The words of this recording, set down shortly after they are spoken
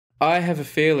I have a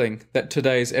feeling that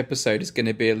today's episode is going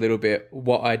to be a little bit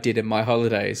what I did in my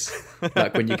holidays,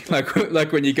 like when you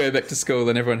like when you go back to school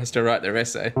and everyone has to write their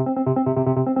essay.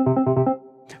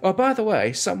 Oh, by the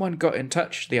way, someone got in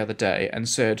touch the other day and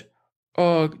said,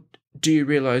 "Oh, do you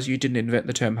realise you didn't invent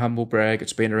the term humble brag?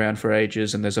 It's been around for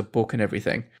ages and there's a book and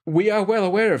everything." We are well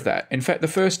aware of that. In fact, the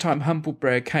first time humble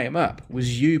brag came up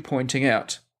was you pointing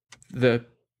out the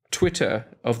Twitter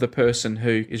of the person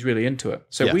who is really into it.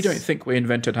 So Yes. we don't think we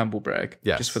invented humble brag,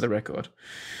 Yes. just for the record.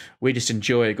 We just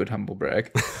enjoy a good humble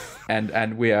brag.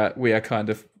 and we are kind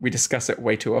of, we discuss it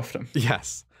way too often.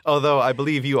 Yes. Although I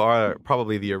believe you are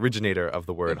probably the originator of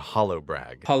the word hollow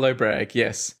brag. Hollow brag,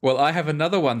 yes. Well, I have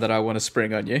another one that I want to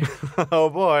spring on you. Oh,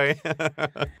 boy.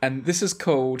 And this is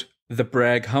called the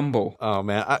brag humble. Oh,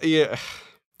 man. Yeah.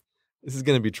 This is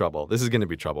going to be trouble. This is going to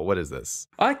be trouble. What is this?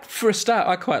 For a start,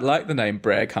 I quite like the name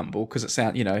brag humble because it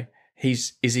sounds,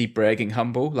 is he bragging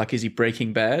humble? Like, is he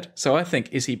breaking bad? So I think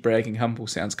is he bragging humble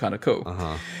sounds kind of cool.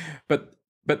 Uh-huh.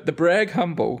 But the brag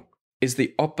humble is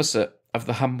the opposite of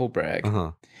the humble brag.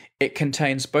 Uh-huh. It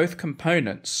contains both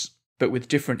components, but with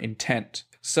different intent.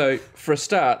 So for a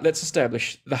start, let's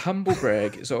establish the humble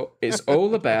brag is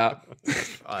all about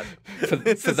for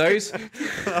those.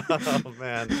 Oh,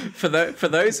 man. For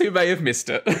those who may have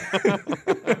missed it.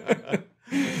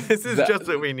 This is just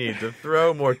what we need to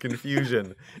throw more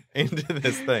confusion into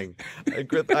this thing. I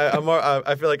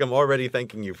feel like I'm already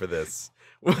thanking you for this.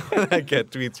 When I get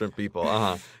tweets from people.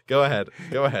 Go ahead.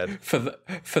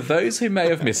 For those who may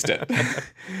have missed it,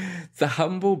 the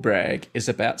humble brag is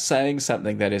about saying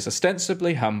something that is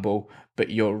ostensibly humble, but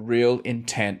your real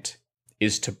intent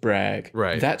is to brag.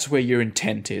 Right. That's where your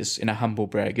intent is in a humble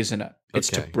brag, isn't it? It's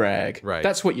to brag. Right.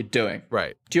 That's what you're doing.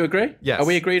 Right. Do you agree? Yes. Are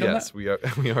we agreed on that?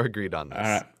 Yes, we are agreed on this. All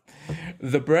right.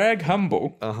 The brag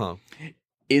humble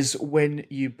is when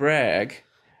you brag,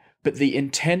 but the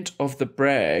intent of the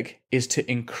brag is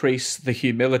to increase the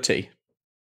humility.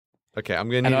 Okay, I'm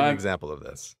going to need an example of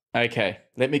this. Okay,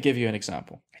 let me give you an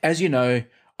example. As you know,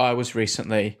 I was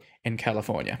recently in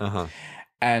California.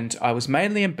 And I was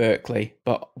mainly in Berkeley,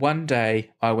 but one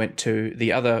day I went to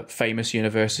the other famous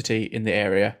university in the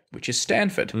area, which is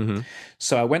Stanford. Mm-hmm.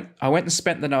 So I went and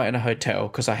spent the night in a hotel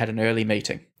because I had an early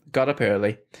meeting. Got up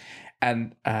early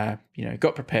and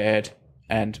got prepared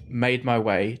and made my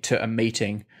way to a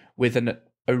meeting with a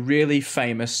really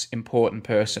famous, important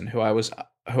person who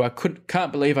I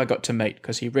can't believe I got to meet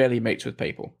because he rarely meets with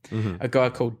people. Mm-hmm. A guy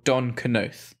called Don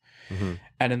Knuth. Mm-hmm.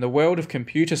 And in the world of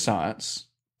computer science,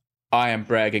 I am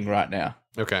bragging right now.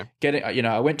 Okay.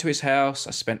 I went to his house.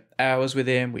 I spent hours with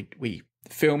him. We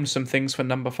filmed some things for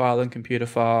Numberphile and Computer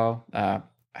File.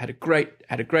 Had a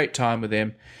great time with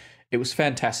him. It was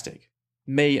fantastic.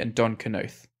 Me and Don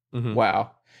Knuth. Mm-hmm.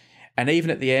 Wow. And even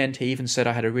at the end, he even said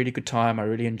I had a really good time. I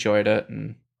really enjoyed it,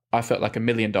 and I felt like $1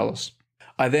 million.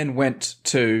 I then went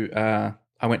to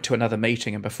another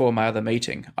meeting, and before my other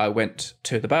meeting, I went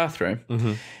to the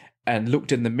bathroom and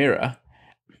looked in the mirror,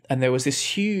 and there was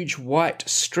this huge white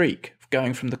streak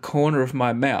going from the corner of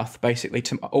my mouth, basically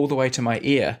all the way to my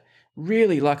ear.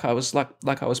 Really, like I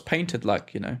was painted,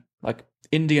 like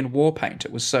Indian war paint.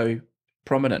 It was so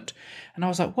prominent. And I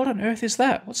was like, what on earth is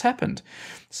that? What's happened?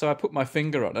 So I put my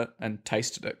finger on it and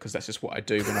tasted it because that's just what I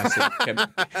do when I see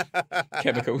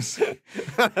chemicals.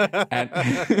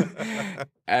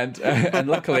 and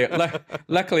luckily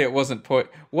it wasn't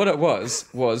what it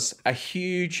was a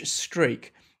huge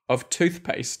streak of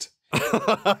toothpaste.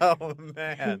 Oh,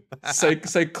 man. So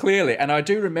clearly, and I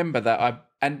do remember that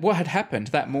and what had happened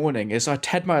that morning is I'd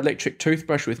had my electric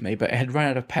toothbrush with me, but it had run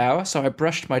out of power, so I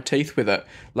brushed my teeth with it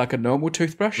like a normal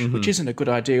toothbrush, which isn't a good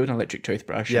idea with an electric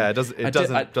toothbrush. Yeah, it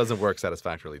doesn't work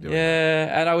satisfactorily doing that.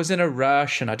 Yeah, and I was in a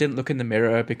rush, and I didn't look in the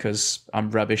mirror because I'm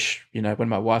rubbish. When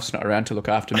my wife's not around to look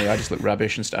after me, I just look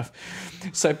rubbish and stuff.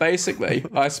 So basically,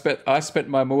 I spent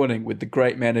my morning with the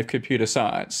great man of computer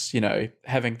science,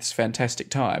 having this fantastic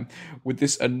time with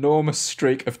this enormous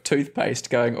streak of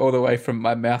toothpaste going all the way from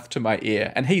my mouth to my ear.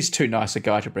 And he's too nice a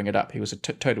guy to bring it up. He was a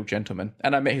total gentleman.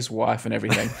 And I met his wife and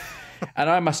everything. And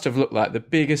I must have looked like the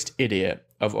biggest idiot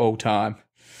of all time.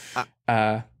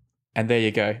 And there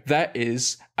you go. That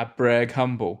is a brag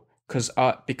humble because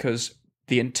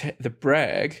the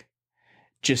brag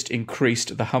just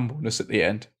increased the humbleness at the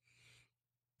end.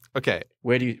 Okay.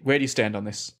 Where do you stand on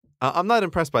this? I'm not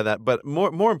impressed by that, but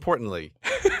more importantly,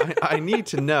 I need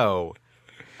to know,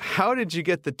 how did you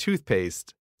get the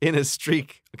toothpaste in a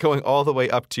streak going all the way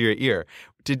up to your ear?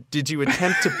 Did you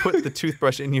attempt to put the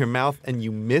toothbrush in your mouth and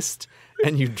you missed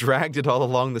and you dragged it all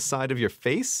along the side of your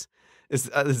face? Is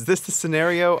this the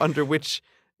scenario under which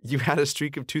You had a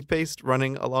streak of toothpaste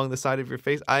running along the side of your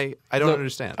face? I don't Look,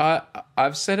 understand.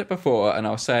 I've said it before, and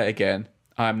I'll say it again.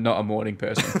 I'm not a morning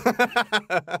person.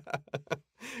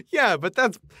 Yeah, but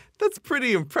that's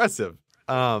pretty impressive.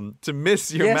 To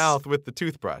miss your mouth with the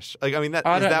toothbrush. Like, I mean, is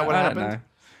that what happened?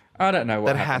 I don't know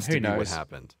what that happened. Has to Who be knows? what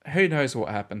happened. Who knows what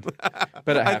happened?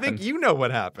 But it happened. I think you know what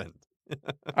happened.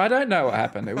 I don't know what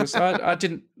happened. It was I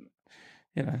didn't.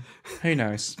 Who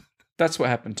knows? That's what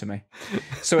happened to me.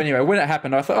 So anyway, when it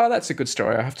happened, I thought, oh, that's a good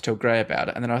story. I have to tell Gray about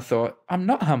it. And then I thought, I'm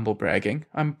not humble bragging.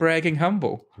 I'm bragging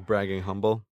humble. Bragging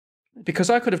humble? Because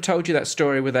I could have told you that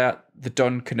story without the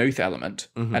Don Knuth element,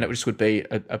 and it just would be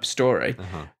a story.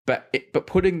 But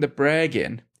putting the brag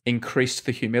in increased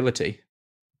the humility.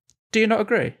 Do you not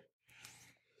agree?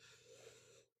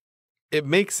 It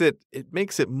makes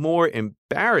it more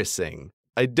embarrassing.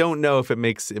 I don't know if it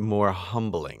makes it more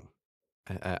humbling.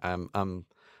 I'm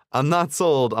not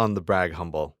sold on the brag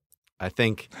humble. I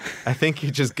think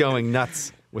you're just going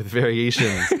nuts with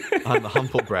variations on the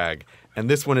humble brag. And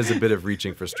this one is a bit of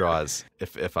reaching for straws,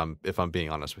 if I'm being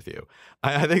honest with you.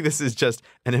 I think this is just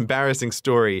an embarrassing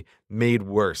story made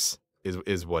worse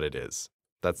is what it is.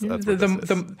 That's what this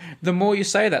is. The more you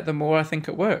say that, the more I think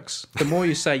it works. The more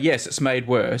you say, yes, it's made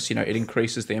worse, it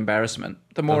increases the embarrassment.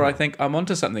 The more I think I'm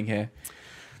onto something here.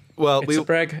 Well,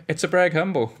 it's a brag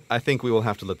humble. I think we will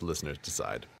have to let the listeners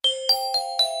decide.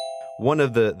 One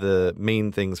of the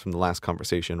main things from the last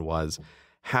conversation was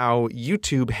how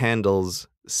YouTube handles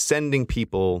sending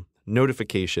people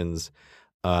notifications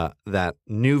that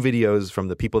new videos from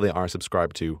the people they are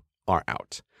subscribed to are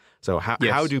out. So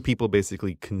how do people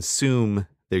basically consume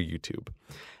their YouTube?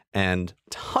 And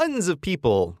tons of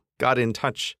people got in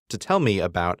touch to tell me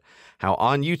about how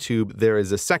on YouTube there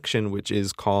is a section which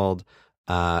is called,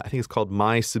 I think it's called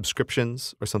My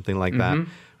Subscriptions or something like that,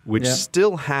 which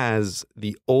still has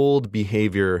the old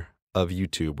behavior of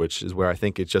YouTube, which is where I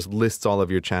think it just lists all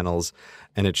of your channels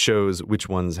and it shows which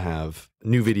ones have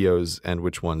new videos and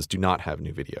which ones do not have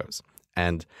new videos.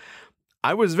 And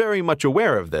I was very much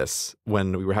aware of this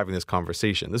when we were having this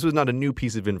conversation. This was not a new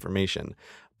piece of information,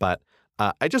 but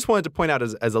I just wanted to point out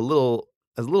as a little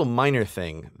minor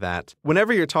thing that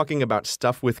whenever you're talking about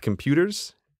stuff with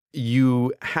computers,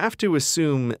 you have to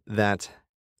assume that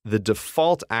the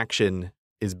default action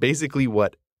is basically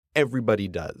what everybody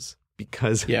does.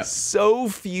 Because so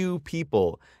few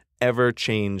people ever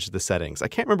change the settings. I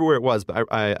can't remember where it was, but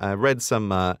I read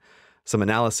some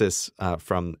analysis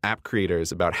from app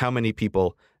creators about how many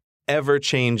people ever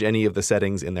change any of the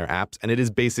settings in their apps, and it is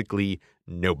basically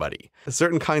nobody.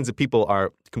 Certain kinds of people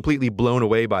are completely blown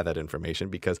away by that information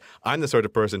because I'm the sort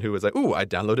of person who is like, ooh, I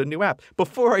downloaded a new app.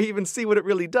 Before I even see what it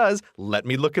really does, let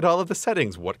me look at all of the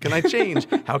settings. What can I change?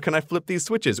 How can I flip these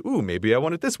switches? Ooh, maybe I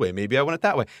want it this way. Maybe I want it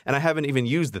that way. And I haven't even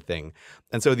used the thing.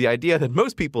 And so the idea that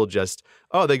most people just,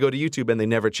 they go to YouTube and they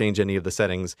never change any of the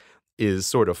settings is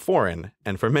sort of foreign.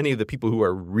 And for many of the people who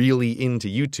are really into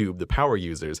YouTube, the power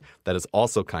users, that is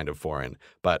also kind of foreign.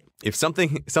 But if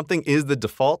something is the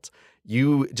default,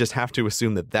 you just have to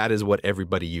assume that that is what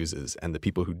everybody uses. And the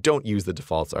people who don't use the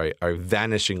defaults are a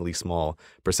vanishingly small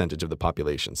percentage of the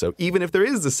population. So even if there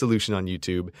is a solution on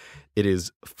YouTube, it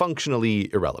is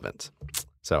functionally irrelevant.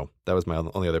 So that was my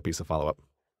only other piece of follow-up.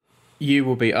 You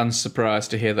will be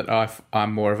unsurprised to hear that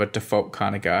I'm more of a default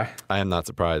kind of guy. I am not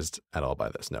surprised at all by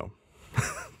this, no.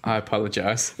 I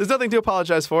apologize. There's nothing to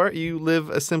apologize for. You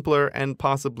live a simpler and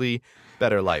possibly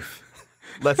better life.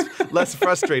 Less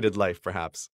frustrated life,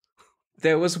 perhaps.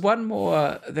 There was one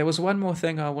more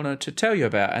thing I wanted to tell you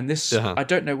about, and this I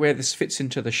don't know where this fits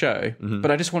into the show, but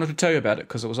I just wanted to tell you about it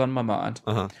because it was on my mind.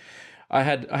 I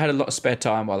had a lot of spare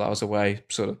time while I was away,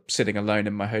 sort of sitting alone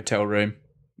in my hotel room,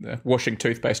 washing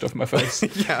toothpaste off my face.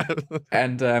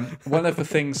 And one of the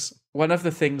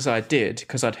things I did,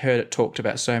 because I'd heard it talked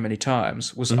about so many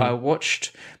times, was I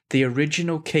watched the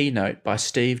original keynote by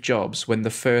Steve Jobs when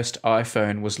the first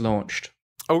iPhone was launched.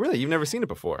 Oh, really? You've never seen it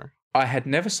before? I had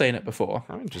never seen it before.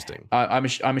 How interesting. I'm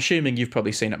assuming you've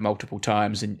probably seen it multiple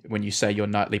times when you say your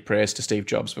nightly prayers to Steve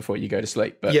Jobs before you go to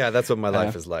sleep. But yeah, that's what my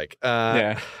life is like.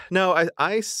 No,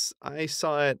 I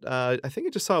saw it. I think I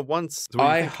just saw it once.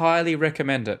 I highly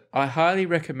recommend it. I highly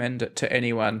recommend it to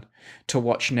anyone to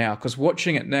watch now, because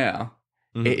watching it now,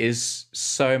 it is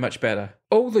so much better.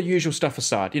 All the usual stuff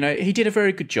aside, he did a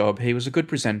very good job. He was a good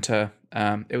presenter.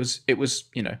 It was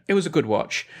a good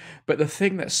watch. But the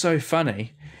thing that's so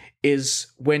funny is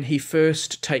when he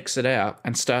first takes it out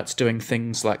and starts doing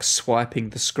things like swiping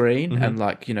the screen and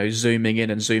zooming in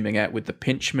and zooming out with the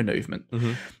pinch movement.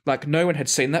 Like no one had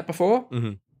seen that before.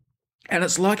 And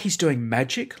it's like he's doing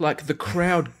magic. Like the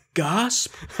crowd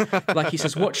gasp. Like he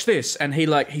says, watch this. And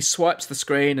he swipes the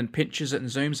screen and pinches it and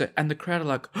zooms it. And the crowd are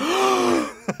like,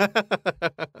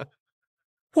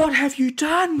 what have you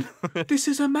done? This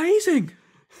is amazing.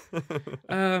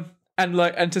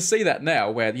 And to see that now,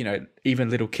 where even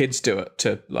little kids do it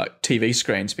to like TV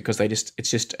screens because it's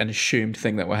just an assumed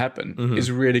thing that will happen, is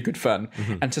really good fun.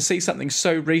 And to see something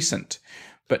so recent,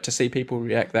 but to see people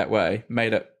react that way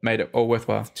made it all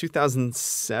worthwhile.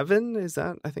 2007 is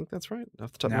that? I think that's right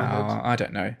off the top of my head. I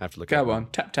don't know. I have to look. Go on,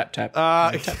 tap tap tap,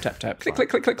 tap tap tap, click click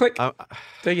click click click.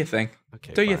 Do your thing.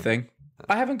 Okay, do your thing.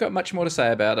 I haven't got much more to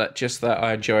say about it. Just that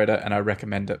I enjoyed it and I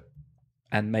recommend it.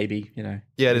 And maybe it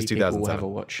is 2007. Will have a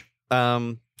watch.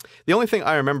 The only thing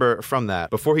I remember from that,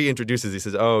 before he introduces, he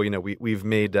says, we've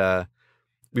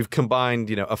combined,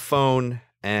 a phone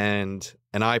and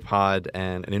an iPod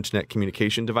and an internet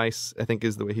communication device, I think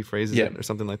is the way he phrases it, or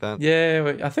something like that.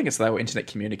 Yeah, I think it's that, internet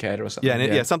communicator or something.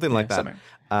 Yeah, something like that.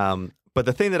 Something. But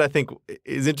the thing that I think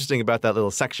is interesting about that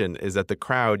little section is that the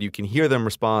crowd, you can hear them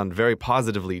respond very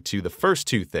positively to the first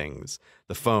two things,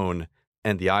 the phone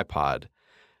and the iPod.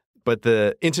 But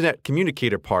the internet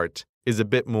communicator part is a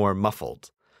bit more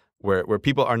muffled, where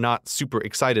people are not super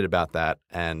excited about that,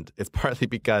 and it's partly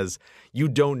because you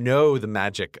don't know the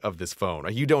magic of this phone. Or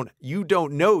you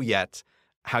don't know yet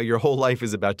how your whole life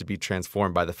is about to be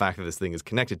transformed by the fact that this thing is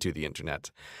connected to the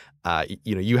internet.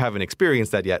 You haven't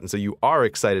experienced that yet, and so you are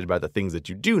excited about the things that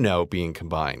you do know being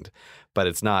combined. But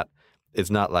it's not obvious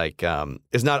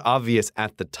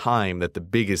at the time that the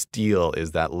biggest deal is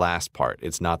that last part.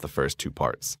 It's not the first two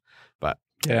parts. But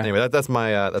anyway, that's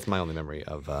my only memory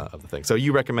of the thing. So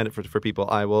you recommend it for people.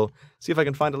 I will see if I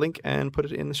can find a link and put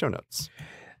it in the show notes.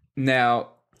 Now,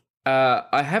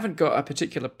 I haven't got a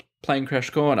particular Plane Crash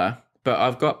Corner, but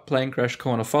I've got Plane Crash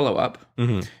Corner follow-up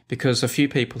because a few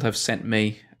people have sent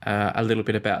me a little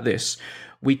bit about this.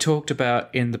 We talked about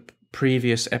in the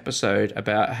previous episode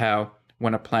about how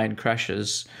when a plane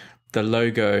crashes, the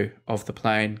logo of the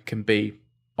plane can be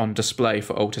on display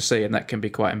for all to see, and that can be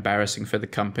quite embarrassing for the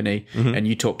company. And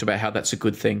you talked about how that's a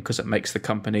good thing because it makes the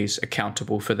companies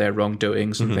accountable for their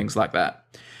wrongdoings and things like that.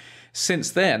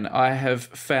 Since then, I have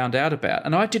found out about,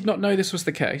 and I did not know this was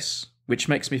the case, which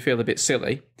makes me feel a bit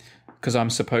silly because I'm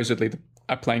supposedly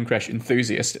a plane crash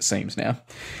enthusiast, it seems now,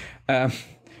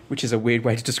 which is a weird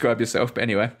way to describe yourself. But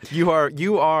anyway.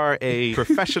 You are a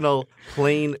professional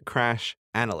plane crash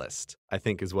analyst, I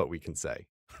think is what we can say.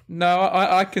 No,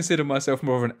 I consider myself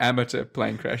more of an amateur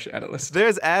plane crash analyst.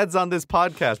 There's ads on this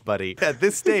podcast, buddy. At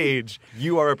this stage,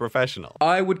 you are a professional.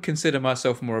 I would consider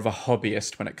myself more of a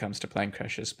hobbyist when it comes to plane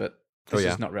crashes, but this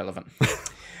is not relevant.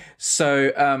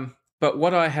 So, but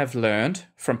what I have learned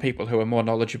from people who are more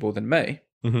knowledgeable than me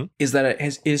is that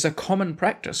it is a common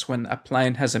practice when a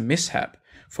plane has a mishap,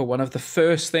 for one of the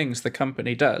first things the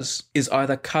company does is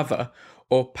either cover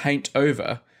or paint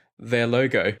over their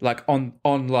logo, like on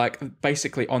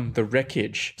basically on the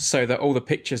wreckage, so that all the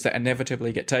pictures that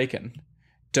inevitably get taken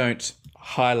don't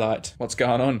highlight what's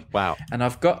going on. Wow. And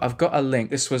I've got a link.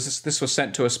 This was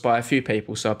sent to us by a few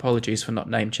people, so apologies for not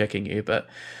name checking you, but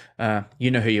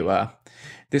you know who you are.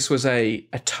 This was a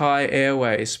Thai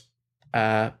Airways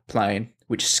plane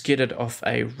which skidded off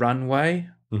a runway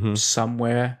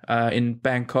somewhere in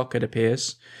Bangkok, it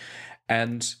appears,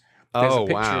 and there's a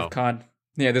picture of kind.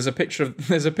 Yeah, there's a picture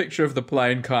of the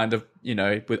plane kind of,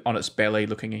 on its belly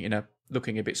looking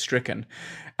a bit stricken,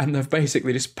 and they've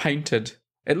basically just painted.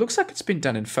 It looks like it's been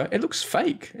done it looks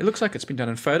fake. It looks like it's been done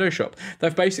in Photoshop.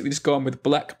 They've basically just gone with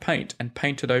black paint and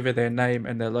painted over their name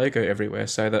and their logo everywhere,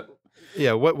 so that.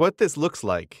 Yeah, what this looks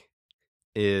like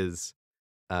is,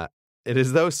 it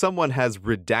is though someone has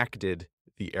redacted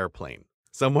the airplane.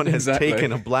 Someone has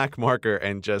taken a black marker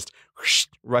and just whoosh,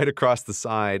 right across the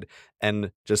side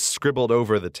and just scribbled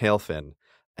over the tail fin.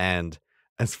 And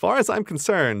as far as I'm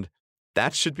concerned,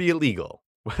 that should be illegal.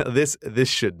 This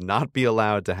should not be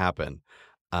allowed to happen.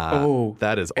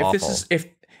 That is awful.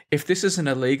 If this is an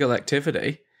illegal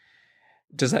activity,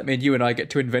 does that mean you and I get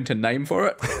to invent a name for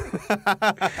it?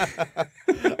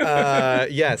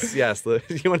 Yes.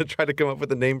 You want to try to come up with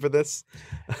a name for this?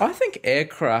 I think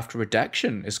aircraft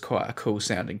redaction is quite a cool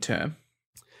sounding term.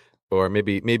 Or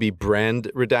maybe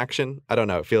brand redaction. I don't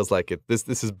know. It feels like this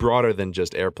is broader than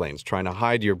just airplanes, trying to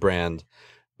hide your brand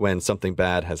when something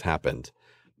bad has happened.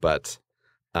 But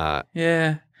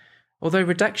yeah. Although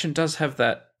redaction does have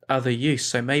that other use,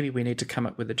 so maybe we need to come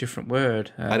up with a different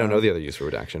word. I don't know the other use for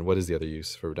redaction. What is the other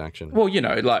use for redaction? Well,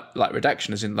 like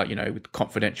redaction is in with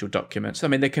confidential documents. I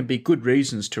mean, there can be good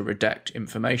reasons to redact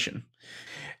information.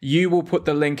 You will put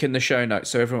the link in the show notes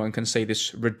so everyone can see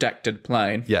this redacted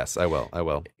plane. Yes, I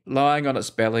will. Lying on its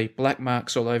belly, black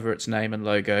marks all over its name and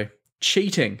logo.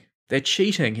 cheating. They're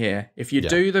cheating here. If you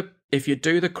do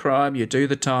the crime, you do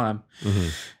the time. Mm-hmm.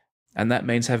 And that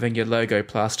means having your logo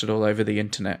plastered all over the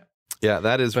internet. Yeah,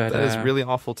 that is really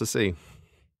awful to see.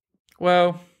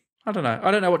 Well, I don't know.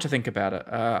 I don't know what to think about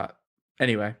it.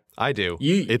 Anyway, I do.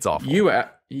 It's awful.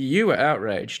 You were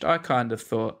outraged. I kind of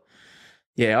thought,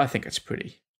 yeah, I think it's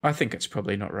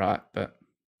probably not right, but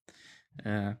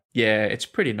yeah, it's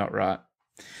pretty not right.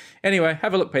 Anyway,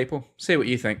 have a look, people. See what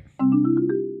you think.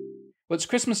 Well, it's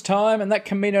Christmas time, and that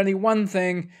can mean only one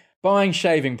thing: buying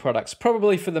shaving products,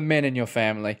 probably for the men in your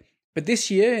family. But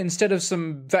this year, instead of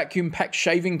some vacuum-packed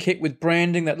shaving kit with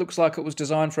branding that looks like it was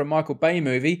designed for a Michael Bay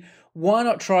movie, why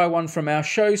not try one from our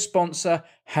show sponsor,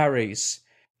 Harry's?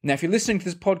 Now, if you're listening to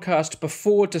this podcast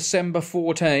before December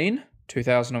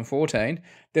 2014,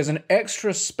 there's an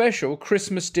extra special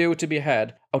Christmas deal to be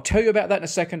had. I'll tell you about that in a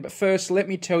second, but first, let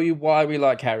me tell you why we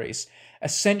like Harry's.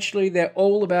 Essentially, they're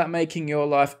all about making your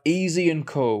life easy and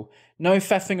cool. No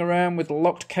faffing around with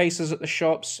locked cases at the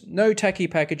shops, no tacky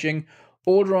packaging.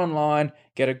 Order online,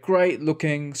 get a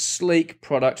great-looking, sleek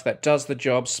product that does the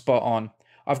job spot on.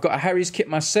 I've got a Harry's kit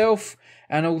myself,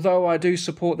 and although I do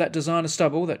support that designer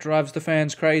stubble that drives the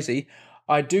fans crazy,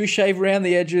 I do shave around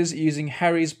the edges using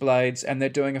Harry's blades, and they're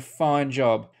doing a fine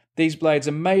job. These blades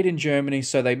are made in Germany,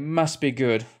 so they must be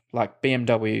good, like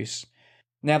BMWs.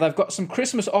 Now, they've got some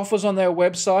Christmas offers on their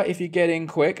website if you get in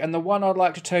quick, and the one I'd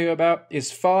like to tell you about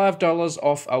is $5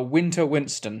 off a Winter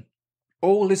Winston.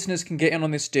 All listeners can get in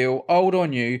on this deal, old or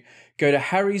new. Go to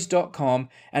harrys.com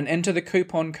and enter the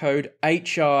coupon code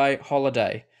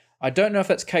HIHoliday. I don't know if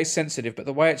that's case sensitive, but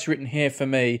the way it's written here for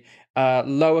me,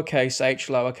 lowercase h,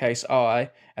 lowercase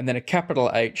I, and then a capital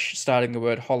H starting the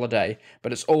word holiday,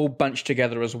 but it's all bunched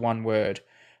together as one word.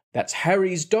 That's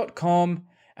harrys.com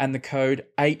and the code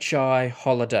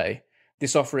HIHoliday.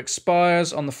 This offer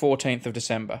expires on the 14th of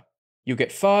December. You'll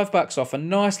get $5 off a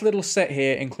nice little set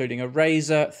here, including a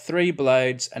razor, 3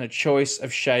 blades, and a choice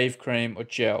of shave cream or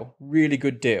gel. Really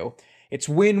good deal. It's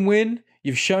win-win.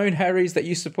 You've shown Harry's that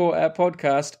you support our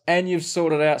podcast, and you've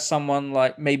sorted out someone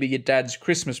like maybe your dad's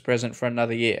Christmas present for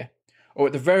another year. Or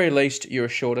at the very least, you're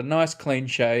assured a nice clean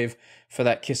shave for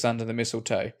that kiss under the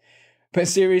mistletoe. But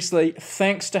seriously,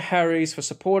 thanks to Harry's for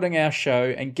supporting our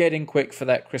show and getting quick for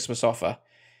that Christmas offer.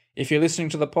 If you're listening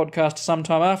to the podcast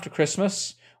sometime after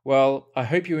Christmas, well, I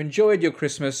hope you enjoyed your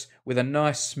Christmas with a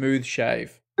nice smooth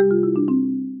shave.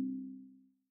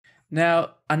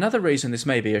 Now, another reason this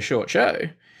may be a short show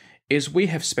is we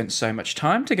have spent so much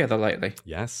time together lately.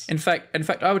 Yes. In fact,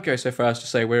 I would go so far as to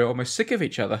say we're almost sick of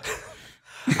each other.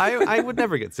 I would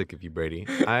never get sick of you, Brady.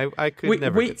 I could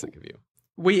never get sick of you.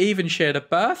 We even shared a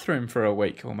bathroom for a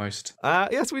week almost.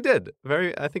 Yes, we did.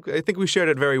 I think we shared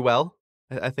it very well.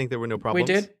 I think there were no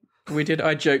problems. We did.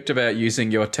 I joked about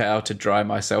using your towel to dry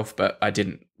myself, but I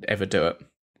didn't ever do it.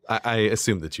 I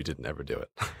assumed that you didn't ever do it.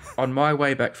 On my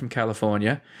way back from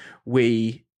California,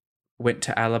 we went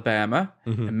to Alabama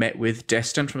and met with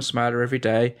Destin from Smarter Every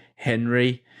Day,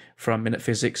 Henry from Minute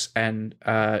Physics, and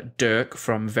Dirk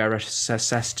from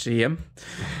Veritastium.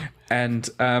 And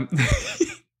I'm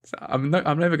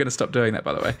never going to stop doing that,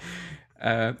 by the way.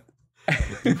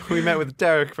 We met with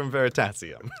Derek from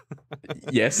Veritasium.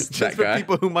 Yes, just that for guy.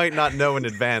 People who might not know in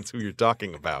advance who you're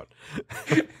talking about.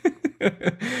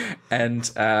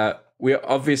 And we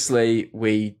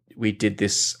did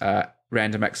this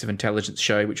random acts of intelligence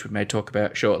show, which we may talk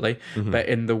about shortly. Mm-hmm. But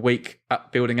in the week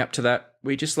building up to that,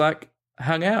 we just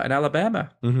hung out in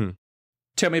Alabama. Mm-hmm.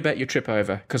 Tell me about your trip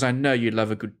over, because I know you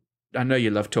love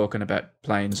talking about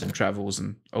planes and travels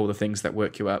and all the things that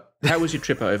work you up. How was your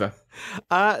trip over?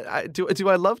 Do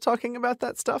I love talking about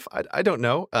that stuff? I don't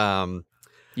know.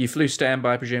 You flew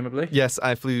standby, presumably? Yes,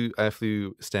 I flew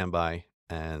standby,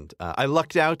 and I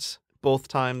lucked out both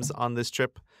times on this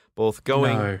trip. Both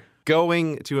going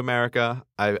to America,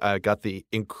 I got the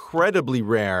incredibly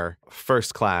rare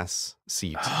first class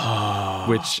seat,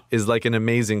 which is like an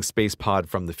amazing space pod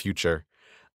from the future.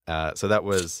 So that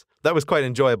was quite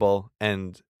enjoyable.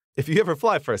 And if you ever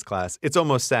fly first class, it's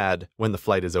almost sad when the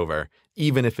flight is over,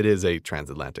 even if it is a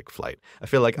transatlantic flight. I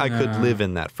feel like I could live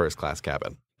in that first class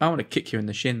cabin. I want to kick you in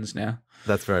the shins now.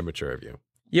 That's very mature of you.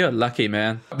 You're lucky,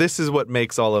 man. This is what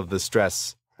makes all of the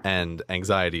stress and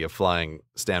anxiety of flying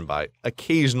standby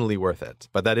occasionally worth it.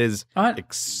 But that is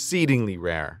exceedingly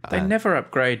rare. They never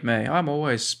upgrade me. I'm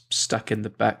always stuck in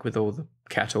the back with all the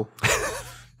cattle.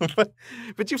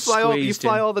 But you fly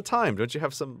all the time. Don't you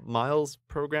have some miles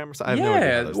program or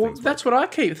something? That's what I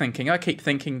keep thinking. I keep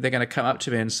thinking they're going to come up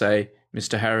to me and say,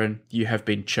 Mr. Harron, you have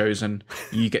been chosen.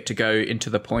 You get to go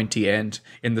into the pointy end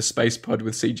in the space pod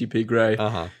with CGP Grey.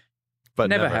 but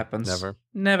Never happens.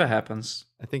 Never happens.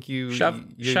 I think you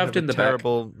Shoved have in a the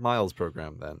terrible miles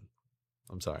program then.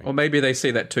 I'm sorry. Or maybe they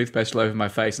see that toothpaste all over my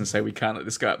face and say, we can't let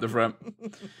this guy up the front.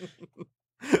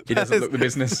 He doesn't look the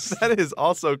business. That is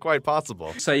also quite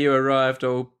possible. So you arrived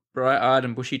all bright-eyed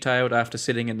and bushy-tailed after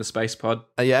sitting in the space pod?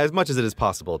 Yeah, as much as it is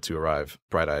possible to arrive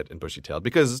bright-eyed and bushy-tailed,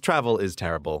 because travel is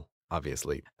terrible,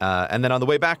 obviously. And then on the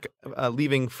way back,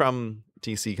 leaving from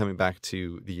DC, coming back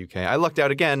to the UK, I lucked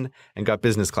out again and got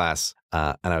business class,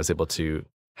 and I was able to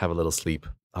have a little sleep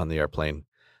on the airplane.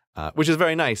 Which is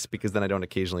very nice because then I don't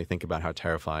occasionally think about how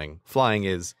terrifying flying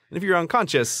is. And if you're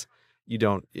unconscious, you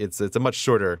don't. It's a much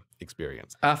shorter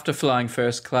experience. After flying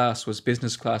first class, was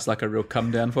business class like a real come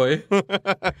down for you?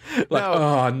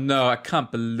 Oh no, I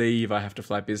can't believe I have to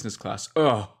fly business class.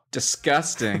 Oh,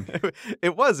 disgusting.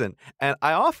 It wasn't. And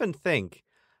I often think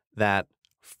that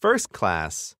first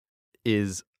class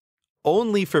is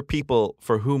only for people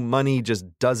for whom money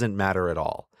just doesn't matter at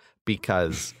all.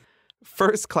 Because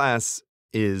first class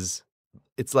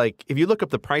it's like if you look up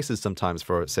the prices sometimes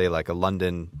for, say, like a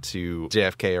London to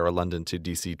JFK or a London to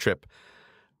DC trip,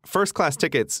 first class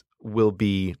tickets will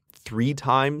be 3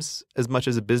 times as much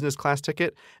as a business class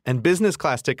ticket, and business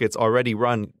class tickets already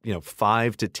run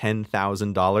 $5,000 to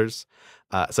 $10,000.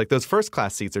 It's like those first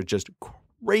class seats are just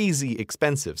crazy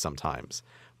expensive sometimes.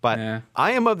 But yeah.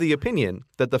 I am of the opinion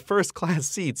that the first class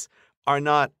seats are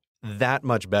not that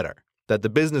much better. That the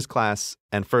business class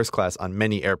and first class on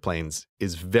many airplanes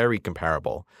is very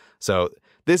comparable. So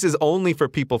this is only for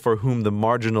people for whom the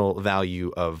marginal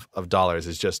value of dollars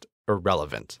is just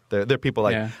irrelevant. There are people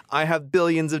like, I have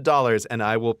billions of dollars and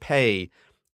I will pay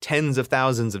tens of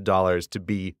thousands of dollars to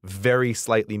be very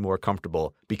slightly more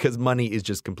comfortable because money is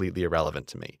just completely irrelevant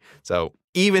to me. So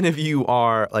even if you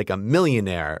are like a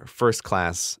millionaire, first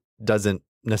class doesn't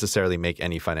necessarily make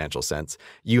any financial sense.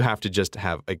 You have to just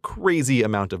have a crazy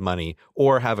amount of money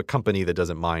or have a company that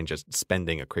doesn't mind just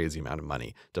spending a crazy amount of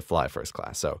money to fly first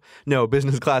class. So no,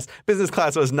 business class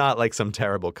was not like some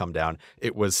terrible come down.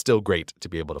 It was still great to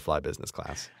be able to fly business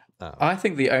class. I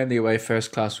think the only way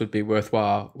first class would be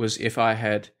worthwhile was if I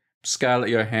had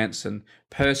Scarlett Johansson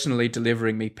personally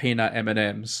delivering me peanut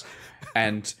M&Ms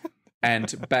and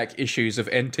back issues of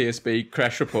NTSB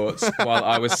crash reports while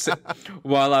I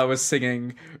was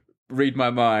singing "Read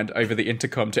My Mind" over the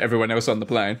intercom to everyone else on the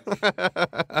plane.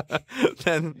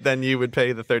 Then you would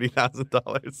pay the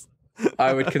 $30,000.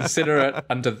 I would consider it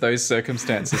under those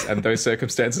circumstances and those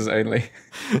circumstances only.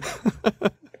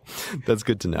 That's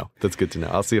good to know.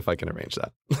 I'll see if I can arrange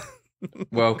that.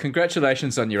 Well,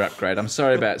 congratulations on your upgrade. I'm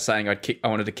sorry about saying I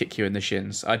wanted to kick you in the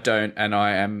shins. I don't, and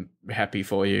I am happy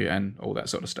for you and all that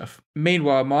sort of stuff.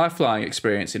 Meanwhile, my flying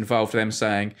experience involved them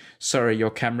saying, sorry, your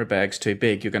camera bag's too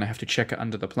big. You're going to have to check it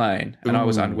under the plane. And I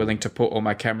was unwilling to put all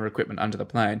my camera equipment under the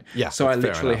plane. Yeah, so I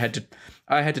literally had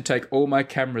to take all my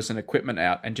cameras and equipment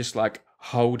out and just like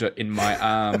hold it in my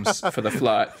arms for the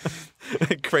flight.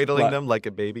 Cradling them like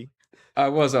a baby. I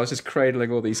was just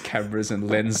cradling all these cameras and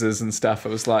lenses and stuff. I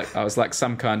was like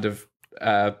some kind of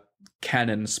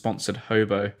Canon sponsored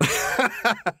hobo.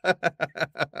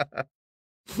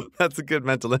 That's a good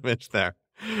mental image there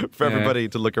for everybody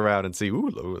to look around and see, ooh,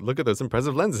 look at those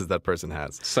impressive lenses that person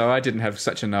has. So I didn't have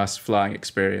such a nice flying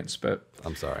experience, but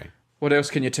I'm sorry. What else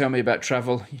can you tell me about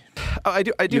travel? Oh,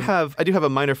 I do have a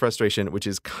minor frustration, which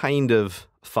is kind of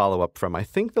follow up from I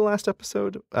think the last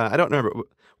episode. I don't remember.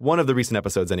 One of the recent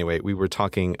episodes, anyway, we were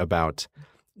talking about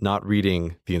not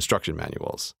reading the instruction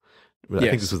manuals. I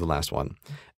think this was the last one.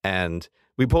 And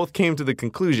we both came to the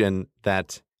conclusion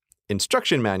that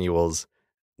instruction manuals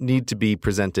need to be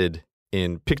presented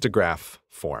in pictograph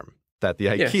form, that the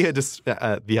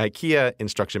IKEA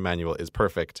instruction manual is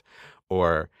perfect,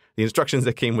 or the instructions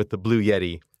that came with the Blue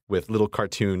Yeti with little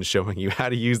cartoons showing you how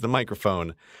to use the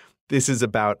microphone. This is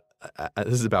about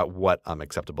what I'm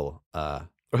acceptable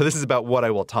or this is about what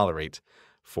I will tolerate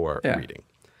for reading.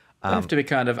 They have to be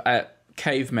kind of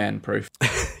caveman proof.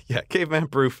 Yeah, caveman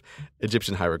proof,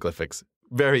 Egyptian hieroglyphics,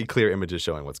 very clear images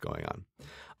showing what's going on.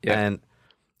 Yeah. And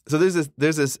so there's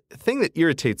this thing that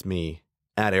irritates me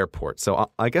at airports. So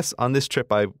I guess on this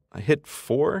trip I hit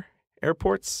 4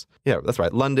 airports. Yeah, that's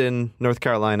right. London, North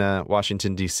Carolina,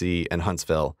 Washington, D.C., and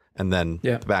Huntsville, and then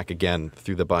back again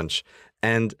through the bunch.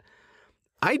 And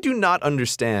I do not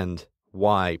understand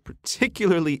why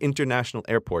particularly international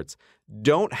airports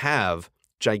don't have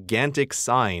gigantic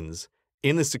signs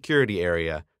in the security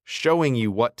area showing you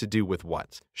what to do with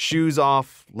what. Shoes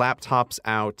off, laptops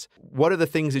out. What are the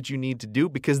things that you need to do?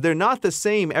 Because they're not the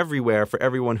same everywhere for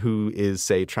everyone who is,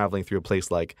 say, traveling through a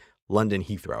place like London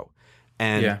Heathrow.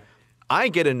 And I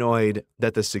get annoyed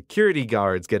that the security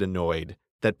guards get annoyed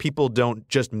that people don't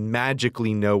just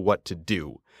magically know what to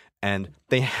do. And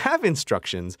they have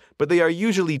instructions, but they are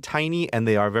usually tiny and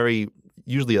they are very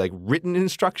usually like written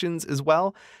instructions as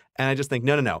well. And I just think,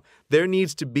 no. There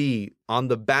needs to be on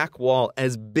the back wall,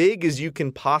 as big as you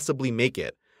can possibly make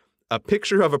it, a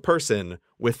picture of a person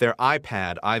with their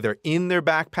iPad either in their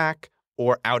backpack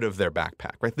or out of their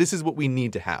backpack, right? This is what we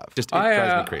need to have. It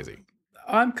drives me crazy.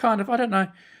 I'm kind of, I don't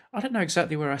know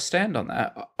exactly where I stand on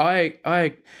that.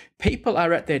 People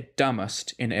are at their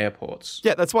dumbest in airports.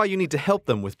 Yeah, that's why you need to help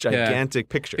them with gigantic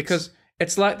pictures. Because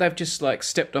it's like they've just like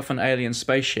stepped off an alien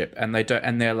spaceship and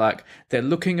they're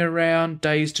looking around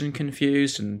dazed and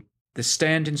confused and they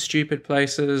stand in stupid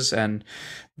places and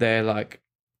they're like,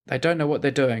 they don't know what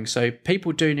they're doing. So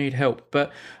people do need help.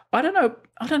 But I don't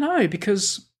know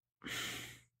because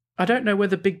I don't know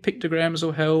whether big pictograms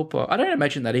will help, or I don't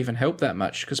imagine that even help that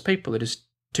much because people are just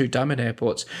too dumb in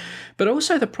airports. But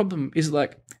also the problem is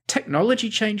like technology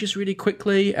changes really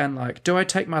quickly and like, do I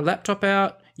take my laptop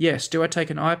out? Yes. Do I take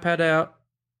an iPad out?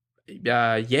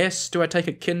 Yes. Do I take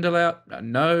a Kindle out?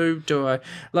 No. Do I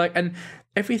and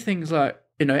everything's like,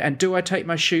 and do I take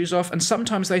my shoes off? And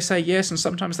sometimes they say yes and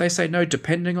sometimes they say no,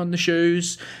 depending on the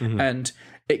shoes. Mm-hmm. And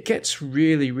it gets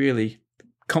really, really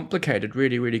complicated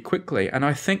really, really quickly. And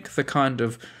I think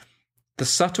the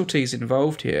subtleties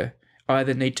involved here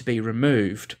either need to be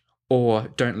removed or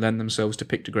don't lend themselves to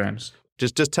pictograms.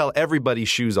 Just tell everybody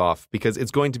shoes off because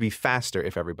it's going to be faster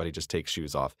if everybody just takes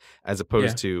shoes off as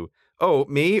opposed to, oh,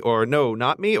 me or no,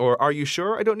 not me, or are you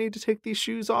sure I don't need to take these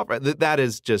shoes off? Right? That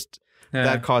is just... Yeah.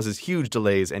 That causes huge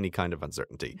delays, any kind of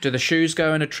uncertainty. Do the shoes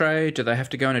go in a tray? Do they have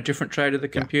to go in a different tray to the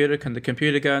computer? Yeah. Can the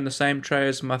computer go in the same tray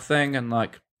as my thing? And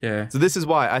So this is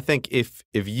why I think if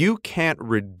you can't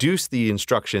reduce the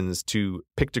instructions to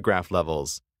pictograph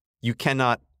levels, you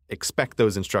cannot expect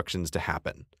those instructions to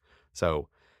happen. So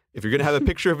if you're going to have a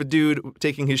picture of a dude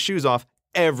taking his shoes off,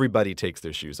 everybody takes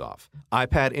their shoes off.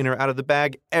 iPad in or out of the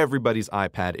bag, everybody's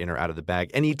iPad in or out of the bag.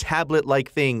 Any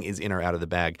tablet-like thing is in or out of the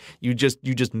bag. You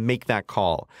just make that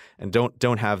call and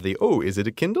don't have the, oh, is it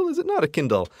a Kindle? Is it not a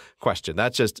Kindle question?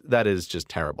 That is just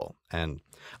terrible. And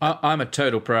I'm a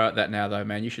total pro at that now, though,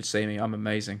 man. You should see me. I'm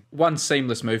amazing. One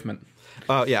seamless movement.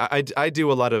 Yeah, I do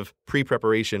a lot of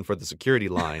pre-preparation for the security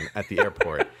line at the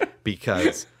airport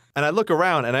because... And I look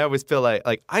around and I always feel like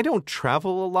I don't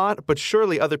travel a lot, but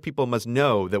surely other people must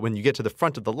know that when you get to the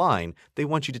front of the line, they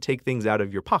want you to take things out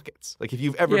of your pockets. Like if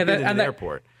you've ever been in an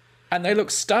airport. And they look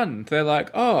stunned. They're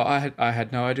like, "Oh, I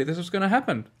had no idea this was going to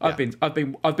happen. Yeah.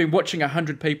 I've been watching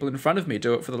 100 people in front of me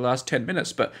do it for the last 10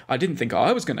 minutes, but I didn't think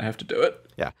I was going to have to do it."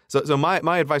 Yeah. So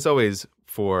my advice always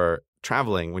for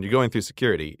traveling when you're going through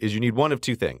security is you need one of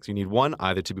two things. You need one,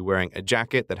 either to be wearing a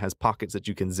jacket that has pockets that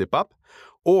you can zip up,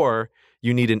 or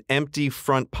you need an empty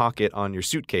front pocket on your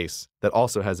suitcase that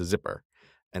also has a zipper.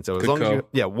 And so as long as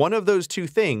one of those two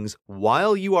things,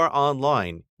 while you are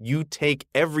online, you take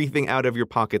everything out of your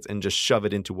pockets and just shove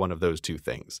it into one of those two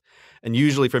things. And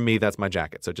usually for me, that's my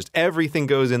jacket. So just everything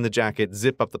goes in the jacket,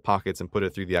 zip up the pockets and put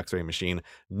it through the X-ray machine.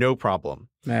 No problem.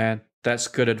 Man, that's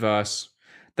good advice.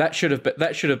 That should have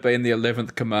been the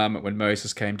 11th commandment when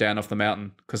Moses came down off the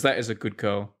mountain, because that is a good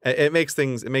call. It makes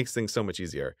things so much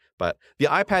easier. But the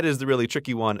iPad is the really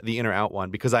tricky one, the in or out one,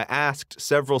 because I asked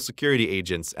several security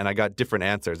agents and I got different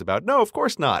answers about no, of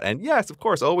course not, and yes, of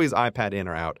course, always iPad in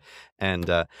or out. And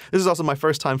this is also my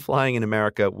first time flying in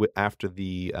America after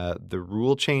the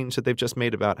rule change that they've just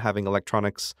made about having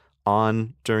electronics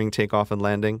on during takeoff and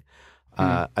landing.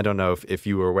 I don't know if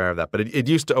you were aware of that, but it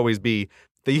used to always be.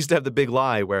 They used to have the big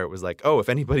lie where it was like, oh, if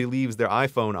anybody leaves their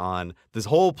iPhone on, this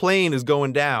whole plane is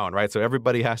going down, right? So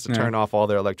everybody has to turn off all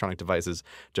their electronic devices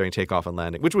during takeoff and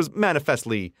landing, which was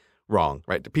manifestly wrong,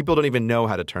 right? People don't even know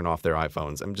how to turn off their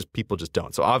iPhones. People just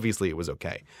don't. So obviously it was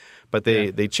okay. But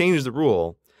they changed the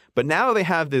rule. But now they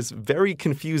have this very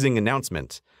confusing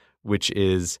announcement, which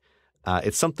is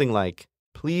it's something like,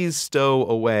 please stow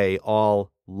away all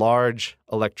large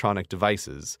electronic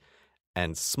devices,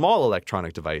 and small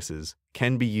electronic devices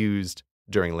can be used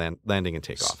during landing and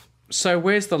takeoff. So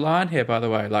where's the line here, by the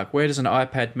way? Like, where does an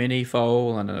iPad mini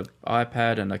fall and an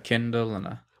iPad and a Kindle and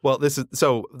a... Well,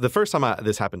 so the first time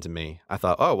this happened to me, I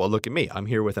thought, oh, well, look at me. I'm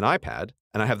here with an iPad,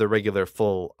 and I have the regular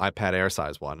full iPad Air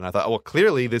size one. And I thought, well,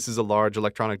 clearly this is a large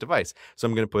electronic device, so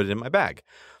I'm going to put it in my bag.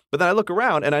 But then I look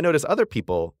around, and I notice other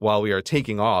people, while we are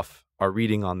taking off, are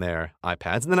reading on their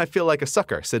iPads. And then I feel like a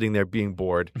sucker sitting there being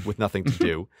bored with nothing to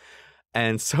do.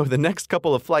 And so the next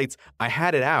couple of flights, I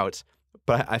had it out,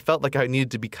 but I felt like I needed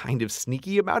to be kind of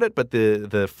sneaky about it. But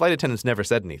the flight attendants never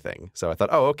said anything. So I thought,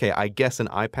 oh, okay, I guess an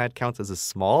iPad counts as a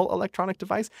small electronic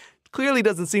device. Clearly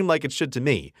doesn't seem like it should to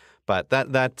me. But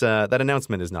that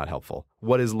announcement is not helpful.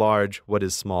 What is large? What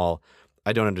is small?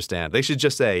 I don't understand. They should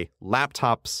just say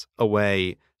laptops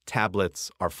away, tablets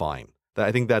are fine.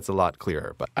 I think that's a lot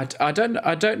clearer. But I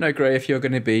don't know, Gray, if you're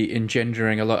going to be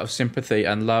engendering a lot of sympathy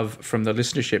and love from the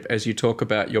listenership as you talk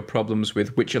about your problems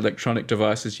with which electronic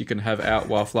devices you can have out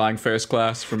while flying first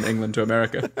class from England to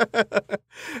America.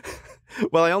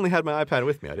 Well, I only had my iPad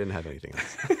with me. I didn't have anything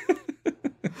else.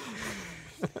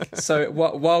 So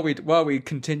while we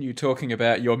continue talking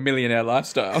about your millionaire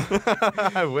lifestyle,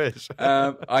 I wish.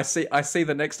 I see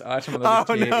the next item on the list.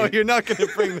 Oh no, you're not going to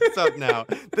bring this up now.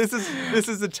 This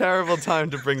is a terrible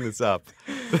time to bring this up.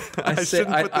 I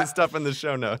shouldn't put this stuff in the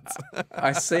show notes.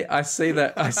 I see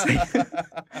that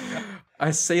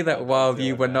while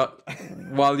you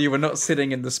were not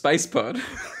sitting in the space pod,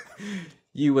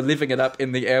 you were living it up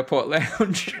in the airport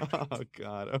lounge. Oh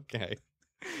God. Okay.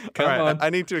 Come on. I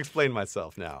need to explain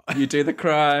myself now. You do the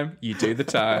crime, you do the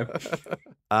time.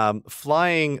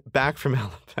 Flying back from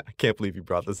Alabama. I can't believe you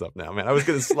brought this up now, man. I was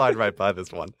going to slide right by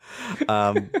this one.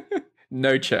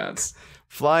 No chance.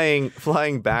 Flying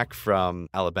back from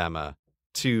Alabama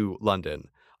to London,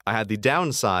 I had the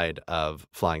downside of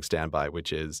flying standby,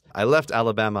 which is I left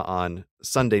Alabama on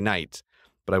Sunday night,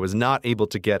 but I was not able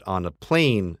to get on a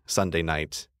plane Sunday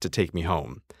night to take me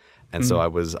home. And so I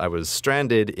was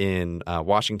stranded in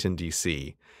Washington,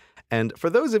 D.C. And for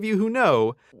those of you who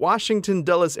know, Washington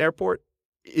Dulles Airport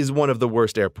is one of the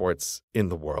worst airports in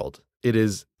the world. It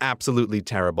is absolutely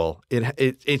terrible.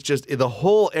 It's just the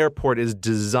whole airport is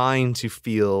designed to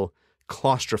feel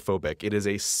claustrophobic. It is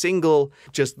a single,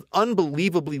 just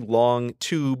unbelievably long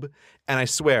tube. And I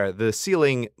swear the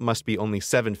ceiling must be only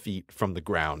 7 feet from the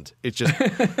ground. It's just,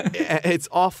 it's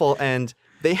awful. And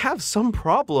they have some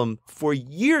problem for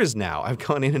years now. I've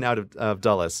gone in and out of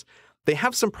Dulles. They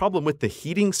have some problem with the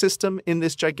heating system in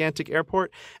this gigantic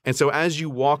airport. And so as you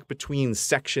walk between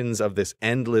sections of this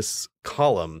endless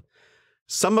column,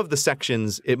 some of the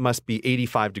sections, it must be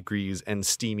 85 degrees and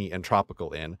steamy and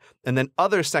tropical in. And then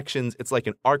other sections, it's like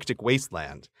an Arctic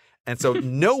wasteland. And so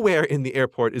nowhere in the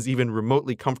airport is even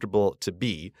remotely comfortable to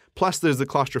be. Plus, there's the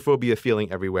claustrophobia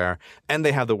feeling everywhere. And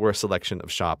they have the worst selection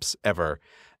of shops ever.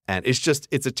 And it's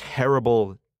a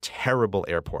terrible, terrible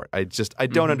airport. I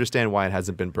don't understand why it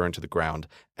hasn't been burned to the ground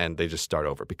and they just start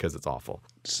over because it's awful.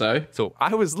 So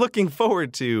I was looking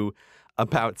forward to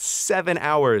about 7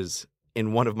 hours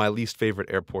in one of my least favorite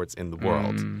airports in the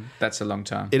world. That's a long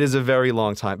time. It is a very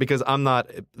long time because I'm not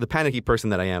the panicky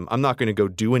person that I am. I'm not going to go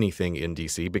do anything in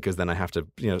DC because then I have to,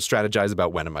 strategize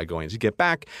about when am I going to get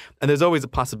back. And there's always a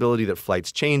possibility that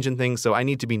flights change and things. So I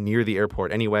need to be near the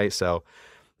airport anyway. So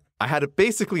I had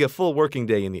basically a full working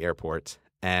day in the airport.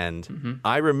 And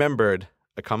I remembered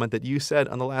a comment that you said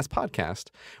on the last podcast,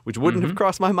 which wouldn't have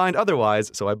crossed my mind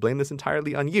otherwise, so I blame this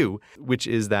entirely on you, which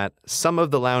is that some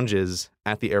of the lounges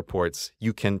at the airports,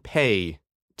 you can pay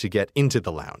to get into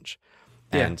the lounge.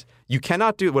 Yeah. And you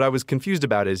cannot do, what I was confused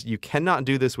about is you cannot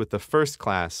do this with the first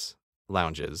class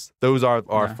lounges. Those are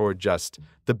for just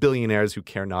the billionaires who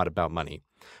care not about money.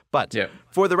 But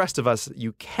for the rest of us,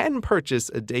 you can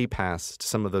purchase a day pass to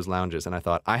some of those lounges. And I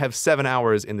thought, I have 7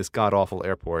 hours in this god-awful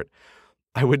airport.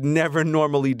 I would never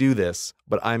normally do this,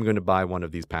 but I'm going to buy one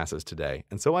of these passes today.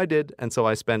 And so I did. And so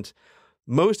I spent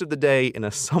most of the day in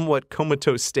a somewhat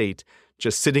comatose state,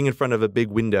 just sitting in front of a big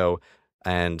window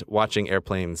and watching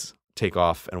airplanes take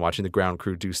off and watching the ground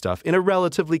crew do stuff in a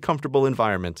relatively comfortable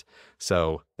environment.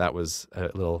 So that was a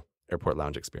little airport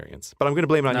lounge experience. But I'm going to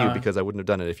blame it on you because I wouldn't have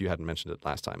done it if you hadn't mentioned it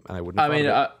last time. And I wouldn't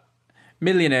have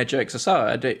millionaire jokes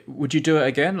aside, would you do it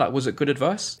again? Like, was it good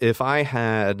advice? If I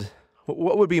had...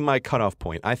 What would be my cutoff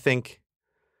point? I think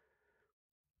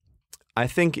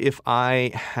if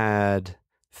I had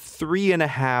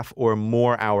 3.5 or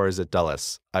more hours at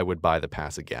Dulles, I would buy the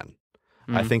pass again.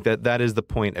 I think that is the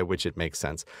point at which it makes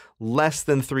sense. Less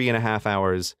than 3.5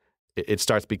 hours, it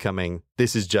starts becoming,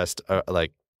 this is just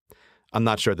I'm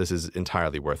not sure this is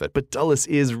entirely worth it. But Dulles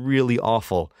is really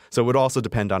awful. So it would also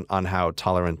depend on how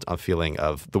tolerant I'm feeling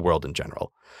of the world in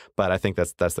general. But I think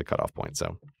that's the cutoff point.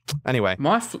 So anyway.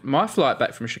 My flight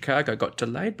back from Chicago got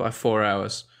delayed by 4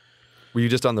 hours. Were you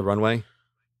just on the runway?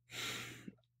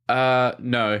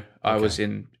 No, I was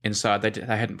inside. They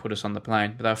hadn't put us on the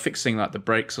plane, but they were fixing like the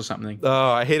brakes or something.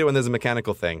 Oh, I hate it when there's a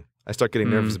mechanical thing. I start getting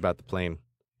nervous about the plane,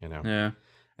 Yeah.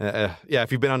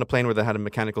 If you've been on a plane where they had a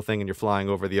mechanical thing and you're flying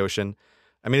over the ocean,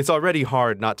 I mean, it's already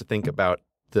hard not to think about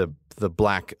the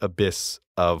black abyss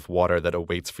of water that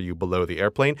awaits for you below the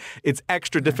airplane. It's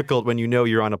extra difficult when you know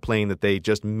you're on a plane that they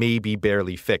just maybe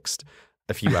barely fixed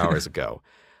a few hours ago.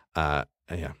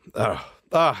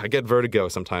 I get vertigo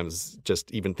sometimes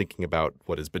just even thinking about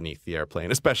what is beneath the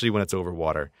airplane, especially when it's over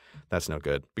water. That's no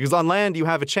good. Because on land, you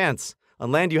have a chance.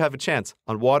 On land, you have a chance.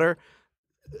 On water,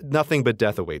 nothing but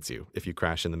death awaits you if you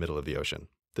crash in the middle of the ocean.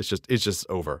 It's just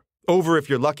over. Over if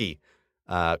you're lucky,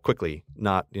 quickly.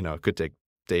 Not, it could take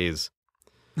days.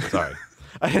 Sorry.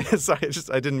 Sorry,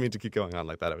 I didn't mean to keep going on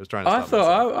like that. I was trying to stop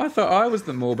myself. I thought I was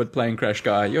the morbid plane crash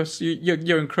guy.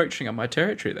 You're encroaching on my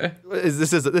territory there.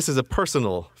 This is a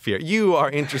personal fear. You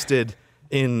are interested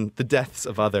in the deaths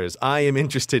of others. I am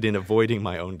interested in avoiding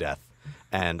my own death.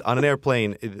 And on an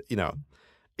airplane, it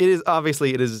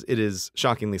is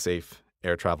shockingly safe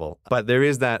air travel. But there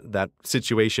is that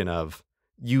situation of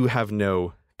you have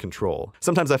no control.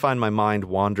 Sometimes I find my mind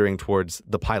wandering towards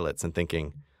the pilots and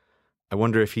thinking, I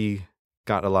wonder if he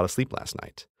got a lot of sleep last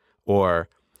night. Or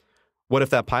what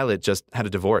if that pilot just had a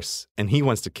divorce and he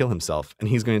wants to kill himself and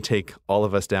he's going to take all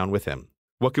of us down with him?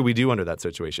 What could we do under that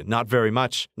situation? Not very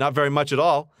much. Not very much at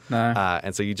all. No.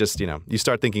 And so you just, you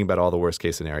start thinking about all the worst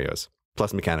case scenarios,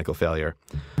 plus mechanical failure,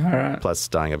 all right, plus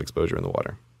dying of exposure in the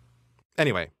water.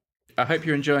 Anyway. I hope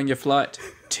you're enjoying your flight,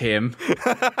 Tim.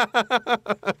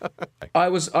 I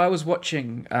was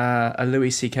watching a Louis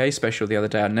C.K. special the other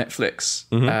day on Netflix.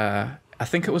 Mm-hmm. I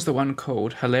think it was the one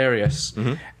called Hilarious.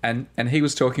 Mm-hmm. And he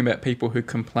was talking about people who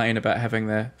complain about having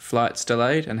their flights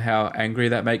delayed and how angry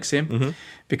that makes him. Mm-hmm.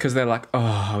 Because they're like,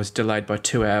 I was delayed by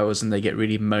 2 hours, and they get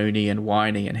really moany and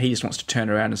whiny, and he just wants to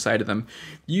turn around and say to them,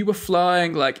 you were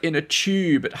flying like in a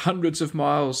tube at hundreds of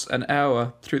miles an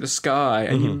hour through the sky,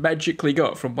 and you magically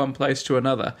got from one place to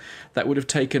another. That would have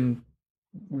taken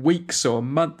weeks or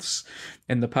months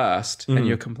in the past, and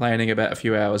you're complaining about a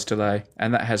few hours delay.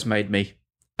 And that has made me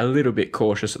a little bit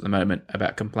cautious at the moment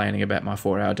about complaining about my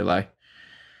 4-hour delay.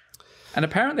 And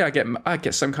apparently I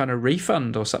get some kind of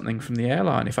refund or something from the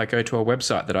airline if I go to a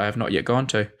website that I have not yet gone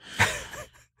to.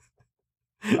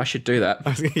 I should do that.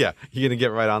 Yeah, you're going to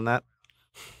get right on that?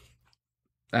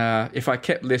 If I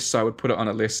kept lists, I would put it on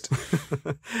a list.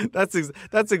 That's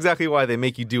exactly why they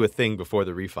make you do a thing before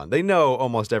the refund. They know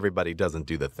almost everybody doesn't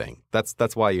do the thing.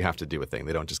 That's why you have to do a thing.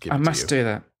 They don't just give it to you.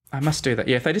 I must do that.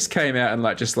 Yeah, if they just came out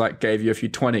and just gave you a few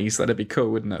 20s, that'd be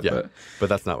cool, wouldn't it? Yeah, but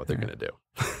that's not what they're going to do.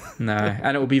 No,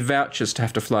 and it will be vouchers to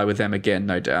have to fly with them again,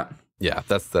 no doubt. Yeah,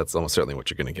 that's almost certainly what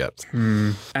you're going to get.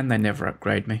 And they never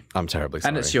upgrade me. I'm terribly sorry.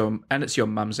 And it's your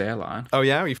mum's airline. Oh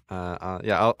yeah,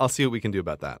 I'll see what we can do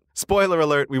about that. Spoiler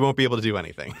alert: we won't be able to do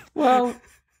anything. Well,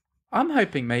 I'm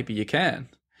hoping maybe you can.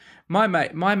 My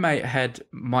mate had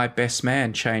my best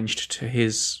man changed to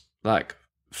his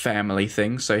family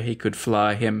thing, so he could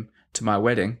fly him to my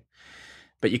wedding.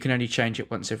 But you can only change it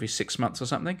once every 6 months or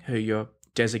something. Who your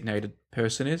designated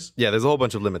person is. Yeah, there's a whole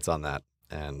bunch of limits on that,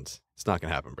 and it's not going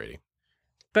to happen, Brady.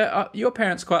 But your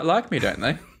parents quite like me, don't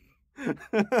they?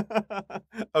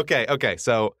 Okay.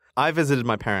 So I visited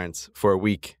my parents for a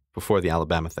week before the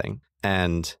Alabama thing,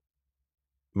 and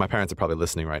my parents are probably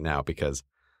listening right now because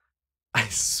I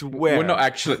swear. Well,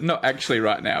 not actually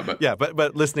right now, but yeah,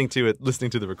 but listening to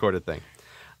the recorded thing.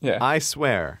 Yeah, I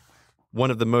swear, one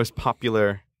of the most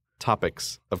popular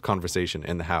topics of conversation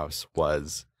in the house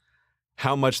was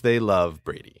how much they love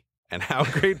Brady and how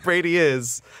great Brady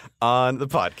is on the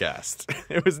podcast.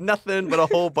 It was nothing but a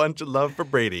whole bunch of love for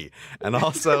Brady, and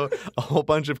also a whole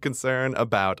bunch of concern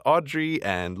about Audrey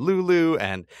and Lulu,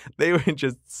 and they were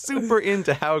just super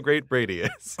into how great Brady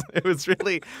is. It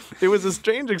was a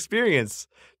strange experience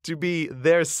to be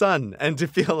their son and to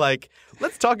feel like,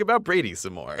 let's talk about Brady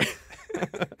some more.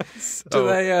 Do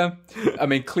they,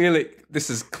 clearly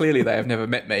they have never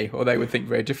met me, or they would think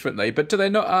very differently, but do they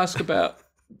not ask about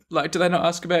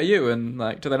you, and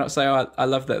do they not say, I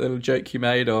love that little joke you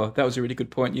made, or that was a really good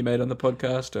point you made on the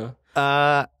podcast, or?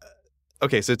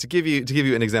 Okay, so to give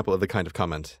you an example of the kind of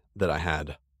comment that I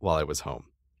had while I was home,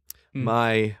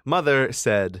 my mother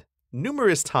said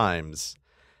numerous times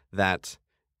that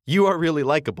you are really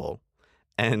likable,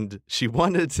 and she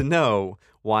wanted to know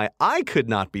why I could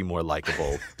not be more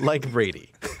likable like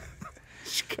Brady.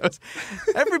 She goes,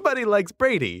 everybody likes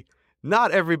Brady, not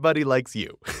everybody likes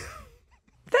you.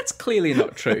 That's clearly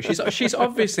not true. She's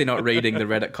obviously not reading the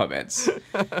Reddit comments.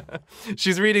 I think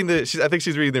she's reading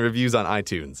the reviews on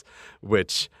iTunes,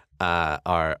 which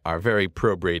are very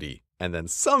pro Brady, and then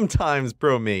sometimes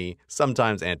pro me,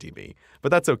 sometimes anti me. But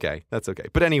that's okay.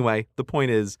 But anyway, the point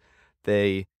is,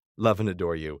 they love and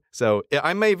adore you. So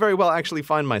I may very well actually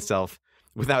find myself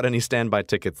without any standby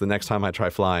tickets the next time I try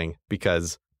flying,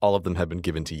 because all of them have been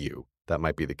given to you. That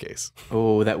might be the case.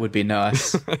 Oh, that would be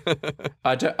nice.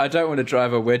 I don't want to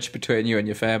drive a wedge between you and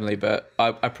your family, but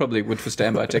I probably would for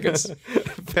standby tickets.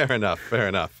 Fair enough.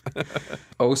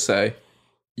 Also,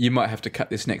 you might have to cut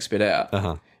this next bit out.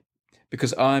 Uh-huh.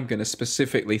 because I'm going to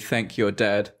specifically thank your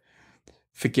dad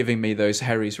for giving me those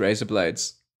Harry's razor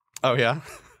blades. Oh, yeah?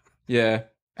 Yeah.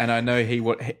 And I know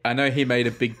he made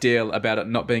a big deal about it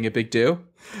not being a big deal.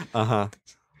 Uh-huh.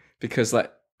 Because,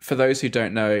 like, for those who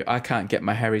don't know, I can't get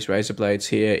my Harry's razor blades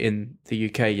here in the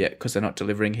UK yet because they're not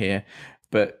delivering here.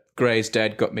 But Gray's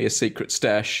dad got me a secret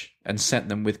stash and sent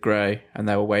them with Gray, and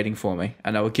they were waiting for me.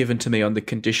 And they were given to me on the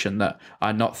condition that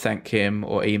I not thank him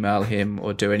or email him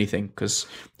or do anything, because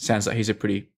it sounds like he's a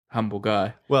pretty humble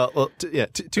guy. Well,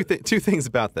 two things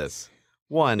about this.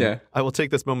 One, I will take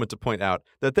this moment to point out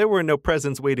that there were no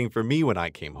presents waiting for me when I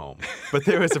came home, but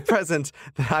there was a present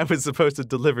that I was supposed to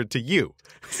deliver to you.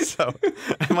 So,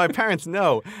 and my parents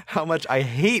know how much I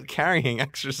hate carrying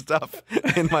extra stuff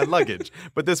in my luggage.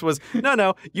 But this was,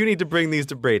 no, you need to bring these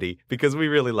to Brady because we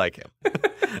really like him.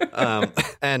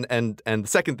 And the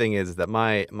second thing is that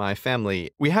my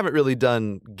family, we haven't really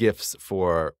done gifts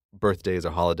for birthdays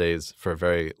or holidays for a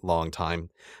very long time.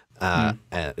 And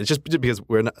it's just because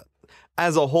we're not,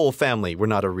 as a whole family, we're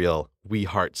not a real we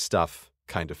heart stuff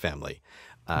kind of family.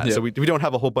 So we don't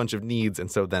have a whole bunch of needs. And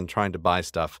so then trying to buy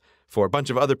stuff for a bunch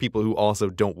of other people who also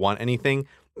don't want anything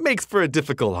makes for a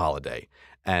difficult holiday.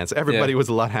 And so everybody was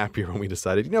a lot happier when we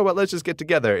decided, you know what, let's just get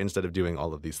together instead of doing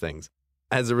all of these things.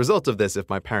 As a result of this, if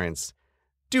my parents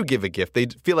do give a gift, they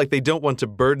feel like they don't want to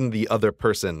burden the other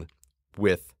person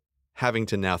with having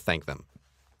to now thank them.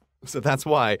 So that's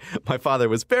why my father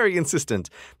was very insistent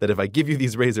that if I give you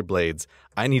these razor blades,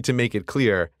 I need to make it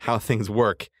clear how things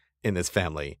work in this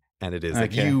family. And it is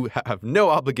that you have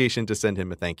no obligation to send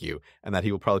him a thank you, and that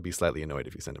he will probably be slightly annoyed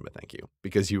if you send him a thank you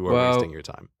because you are wasting your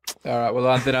time. All right.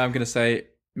 Well, then I'm going to say,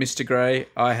 Mr. Gray,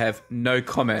 I have no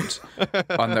comment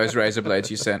on those razor blades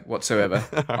you sent whatsoever.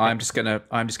 I'm just going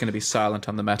to be silent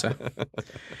on the matter.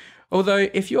 Although,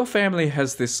 if your family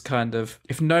has this kind of,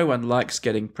 if no one likes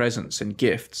getting presents and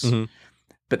gifts,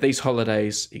 but these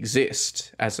holidays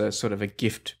exist as a sort of a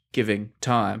gift-giving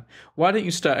time, why don't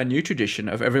you start a new tradition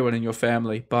of everyone in your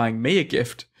family buying me a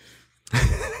gift?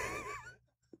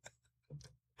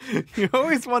 You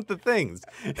always want the things.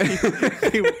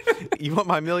 You want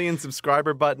my million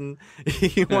subscriber button.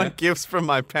 You want gifts from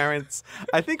my parents.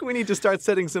 I think we need to start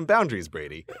setting some boundaries,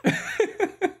 Brady.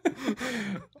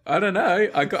 I don't know.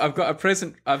 I've got a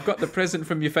present. I've got the present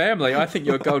from your family. I think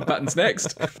your gold button's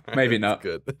next. Maybe not.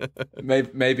 Good.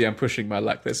 Maybe I'm pushing my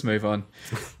luck. Let's move on.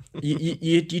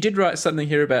 You did write something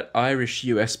here about Irish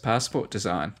US passport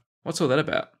design. What's all that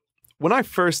about? When I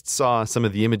first saw some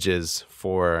of the images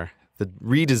for the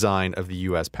redesign of the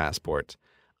US passport,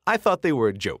 I thought they were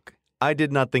a joke. I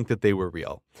did not think that they were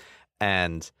real.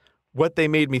 And what they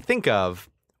made me think of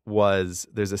was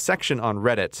there's a section on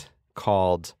Reddit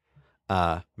called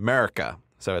America.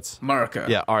 So it's America.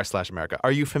 Yeah, r/America.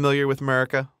 Are you familiar with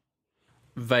America?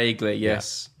 Vaguely,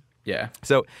 yes. Yeah.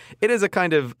 So it is a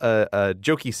kind of a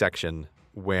jokey section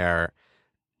where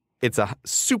it's a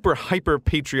super hyper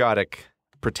patriotic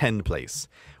pretend place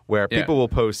where people will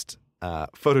post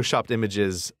photoshopped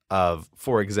images of,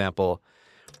 for example,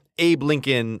 Abe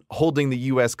Lincoln holding the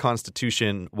U.S.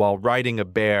 Constitution while riding a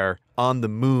bear on the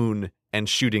moon and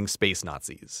shooting space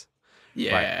Nazis.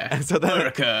 Yeah. Right. And so then,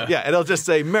 America. Yeah, it'll just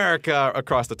say America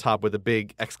across the top with a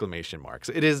big exclamation mark.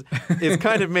 So it's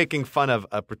kind of making fun of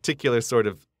a particular sort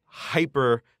of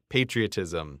hyper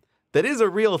patriotism that is a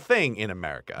real thing in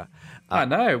America. I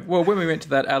know. Well, when we went to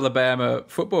that Alabama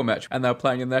football match and they were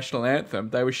playing the national anthem,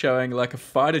 they were showing like a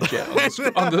fighter jet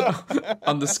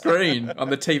on the screen, on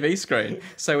the TV screen.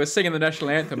 So we're singing the national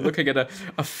anthem, looking at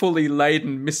a fully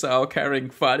laden missile-carrying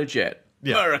fighter jet.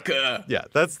 Yeah. America. Yeah,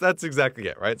 that's exactly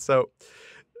it, right? So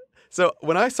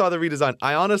when I saw the redesign,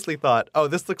 I honestly thought, oh,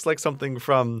 this looks like something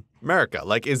from America.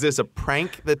 Like, is this a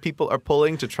prank that people are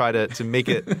pulling to try to make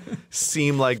it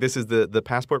seem like this is the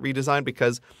passport redesign?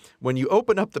 Because when you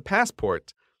open up the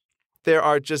passport, there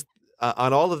are just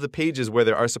on all of the pages where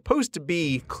there are supposed to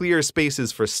be clear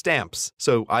spaces for stamps.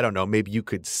 So I don't know, maybe you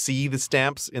could see the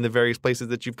stamps in the various places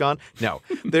that you've gone. No,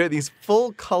 there are these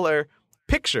full color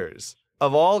pictures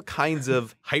of all kinds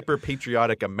of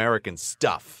hyper-patriotic American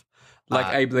stuff.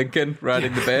 Like Abe Lincoln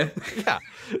riding the bear? Yeah.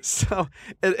 So,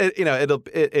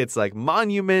 it's like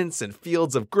monuments and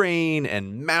fields of grain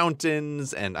and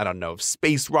mountains and, I don't know,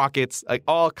 space rockets, like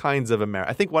all kinds of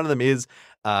America. I think one of them is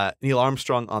Neil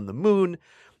Armstrong on the moon.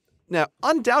 Now,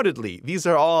 undoubtedly, these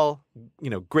are all,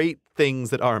 great things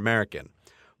that are American.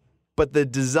 But the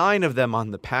design of them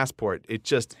on the passport,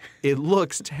 it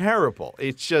looks terrible.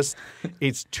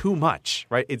 It's too much,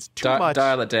 right? It's too much.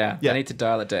 Dial it down. Yeah. I need to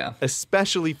dial it down.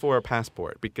 Especially for a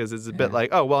passport, because it's a bit like,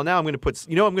 oh, well, now I'm going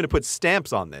to put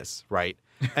stamps on this, right?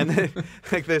 And then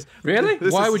like this. Really?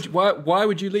 Why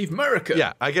would you leave America?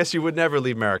 Yeah, I guess you would never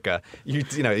leave America. You're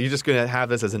just going to have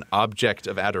this as an object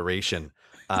of adoration,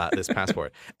 this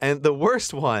passport. And the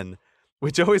worst one,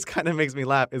 which always kind of makes me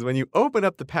laugh, is when you open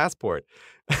up the passport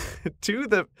to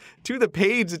the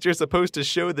page that you're supposed to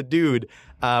show the dude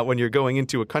when you're going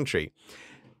into a country.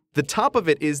 The top of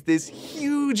it is this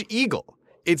huge eagle.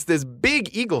 It's this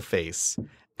big eagle face.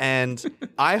 And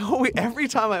every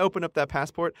time I open up that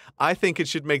passport, I think it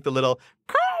should make the little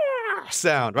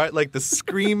sound, right? Like the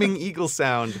screaming eagle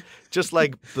sound, just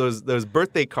like those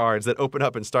birthday cards that open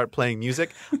up and start playing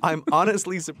music. I'm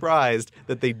honestly surprised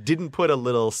that they didn't put a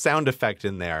little sound effect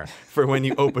in there for when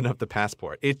you open up the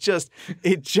passport. It just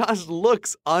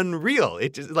looks unreal.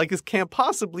 It just like this can't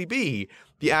possibly be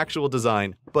the actual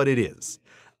design, but it is.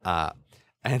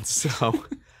 And so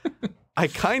I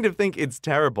kind of think it's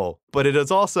terrible, but it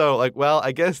is also like, well,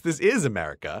 I guess this is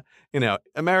America.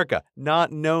 America,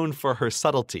 not known for her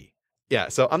subtlety. Yeah,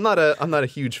 so I'm not a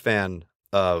huge fan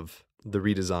of the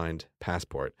redesigned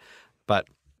passport, but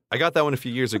I got that one a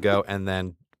few years ago, and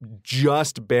then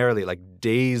just barely, like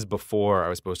days before I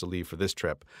was supposed to leave for this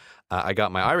trip, I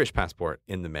got my Irish passport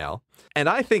in the mail, and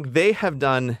I think they have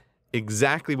done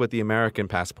exactly what the American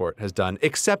passport has done,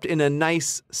 except in a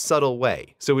nice, subtle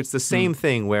way. So it's the same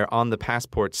thing where on the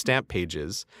passport stamp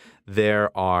pages,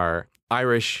 there are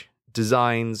Irish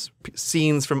designs,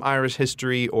 scenes from Irish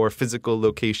history or physical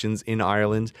locations in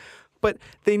Ireland. But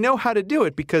they know how to do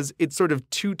it because it's sort of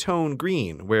two-tone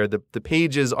green, where the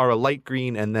pages are a light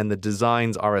green and then the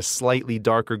designs are a slightly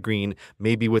darker green,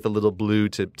 maybe with a little blue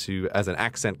to as an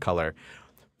accent color.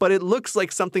 But it looks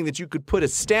like something that you could put a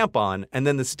stamp on, and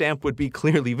then the stamp would be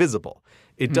clearly visible.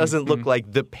 It doesn't look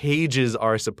like the pages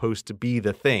are supposed to be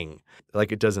the thing,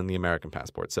 like it does in the American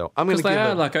passport. So I'm going to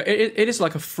give it is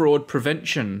like a fraud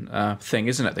prevention thing,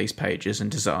 isn't it? These pages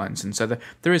and designs, and so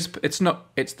there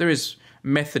is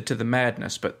method to the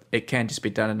madness, but it can just be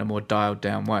done in a more dialed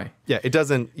down way. Yeah, it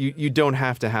doesn't. You don't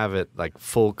have to have it like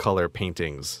full color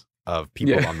paintings of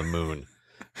people on the moon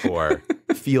or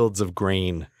fields of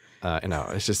grain.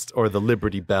 It's just, or the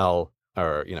Liberty Bell,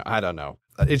 or, I don't know.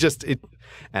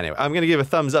 Anyway, I'm going to give a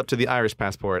thumbs up to the Irish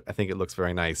passport. I think it looks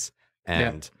very nice.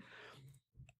 And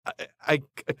I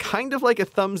kind of like a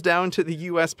thumbs down to the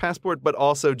U.S. passport, but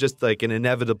also just like an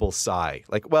inevitable sigh.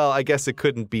 Like, well, I guess it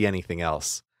couldn't be anything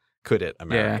else, could it,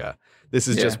 America? Yeah. This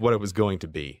is just what it was going to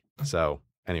be. So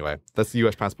anyway, that's the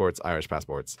U.S. passports, Irish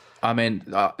passports. I mean,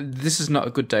 this is not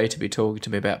a good day to be talking to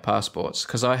me about passports,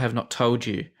 because I have not told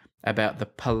you about the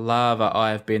palaver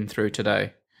I have been through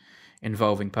today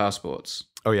involving passports.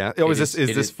 Oh yeah. Oh, is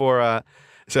this for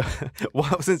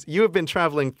since you have been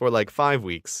traveling for like 5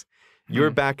 weeks, you're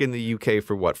back in the UK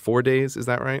for what, 4 days? Is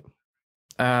that right?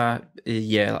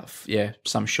 Yeah,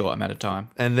 some short amount of time.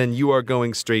 And then you are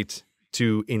going straight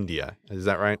to India. Is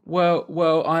that right?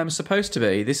 Well, I'm supposed to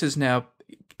be. This is now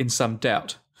in some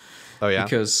doubt. Oh yeah.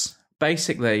 Because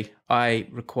basically I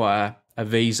require a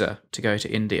visa to go to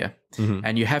India.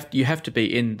 And you have to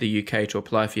be in the UK to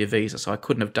apply for your visa, so I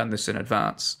couldn't have done this in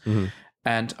advance.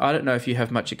 And I don't know if you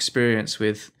have much experience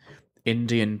with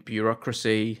Indian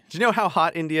bureaucracy. Do you know how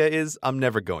hot India is? I'm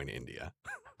never going to India.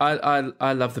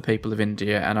 I love the people of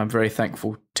India, and I'm very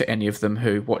thankful to any of them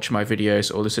who watch my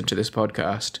videos or listen to this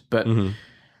podcast. But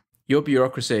your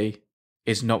bureaucracy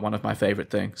is not one of my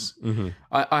favorite things.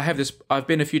 I've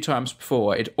been a few times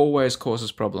before. It always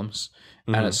causes problems,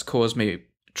 and it's caused me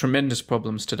tremendous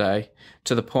problems today,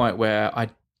 to the point where I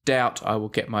doubt I will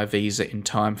get my visa in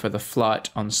time for the flight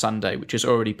on Sunday, which is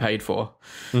already paid for.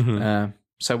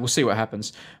 So we'll see what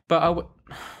happens. But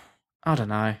I don't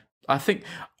know. I think,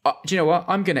 do you know what?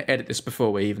 I'm going to edit this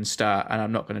before we even start, and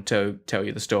I'm not going to tell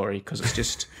you the story, because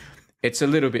it's a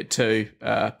little bit too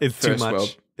it's too much.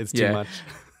 World. It's too much.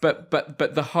 But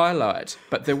the highlight.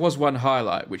 But there was one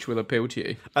highlight which will appeal to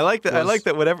you. I like that. I like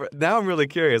that. Whatever. Now I'm really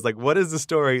curious. Like, what is the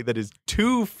story that is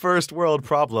 2 first world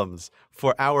problems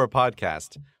for our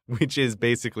podcast, which is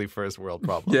basically first world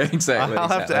problems? Yeah, exactly. I'll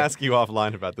have to ask you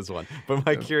offline about this one. But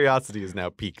my curiosity is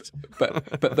now piqued. But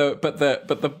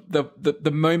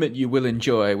the moment you will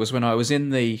enjoy was when I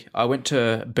went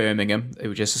to Birmingham,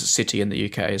 which is a city in the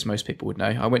UK, as most people would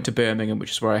know. I went to Birmingham,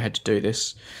 which is where I had to do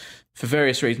this. For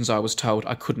various reasons, I was told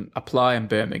I couldn't apply in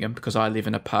Birmingham because I live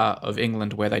in a part of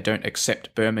England where they don't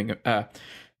accept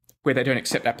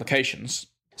applications.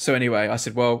 So anyway, I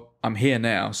said, well, I'm here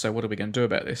now, so what are we going to do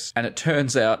about this? And it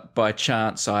turns out, by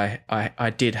chance,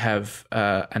 I did have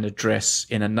an address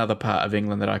in another part of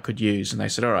England that I could use. And they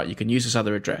said, all right, you can use this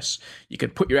other address. You can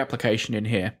put your application in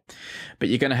here, but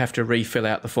you're going to have to refill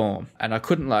out the form. And I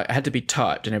couldn't, it had to be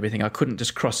typed and everything. I couldn't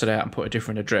just cross it out and put a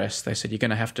different address. They said, you're going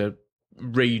to have to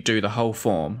redo the whole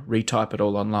form, retype it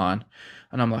all online.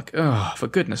 And I'm like, oh, for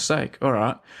goodness sake. All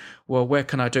right. Well, where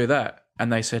can I do that?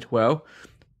 And they said, well,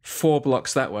 4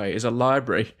 blocks that way is a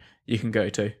library you can go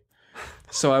to.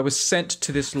 So I was sent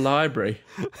to this library,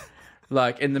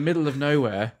 like in the middle of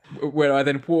nowhere, where I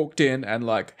then walked in and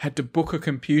like had to book a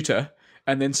computer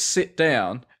and then sit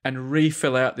down and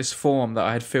refill out this form that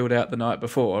I had filled out the night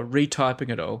before, retyping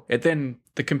it all.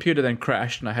 The computer then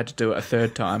crashed and I had to do it a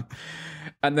third time.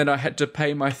 And then I had to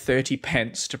pay my 30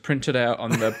 pence to print it out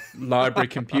on the library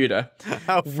computer.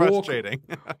 How frustrating.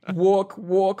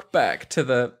 Walk back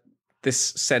to this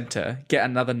centre, get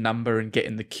another number and get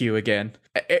in the queue again.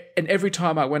 And every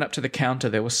time I went up to the counter,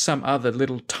 there was some other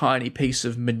little tiny piece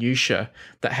of minutiae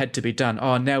that had to be done.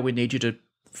 Oh, now we need you to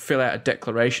fill out a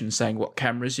declaration saying what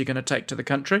cameras you're going to take to the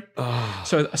country. Oh.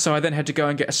 So I then had to go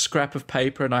and get a scrap of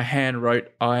paper and I hand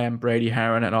wrote, I am Brady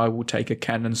Harron and I will take a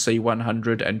Canon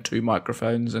C100 and 2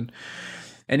 microphones. And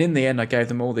in the end, I gave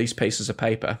them all these pieces of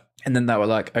paper. And then they were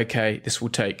like, okay, this will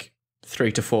take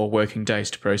 3 to 4 working days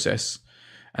to process.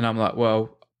 And I'm like,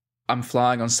 well, I'm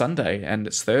flying on Sunday and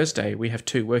it's Thursday. We have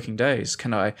 2 working days.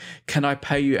 Can I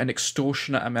pay you an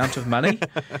extortionate amount of money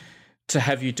to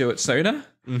have you do it sooner?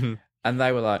 Mm-hmm. And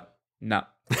they were like, no.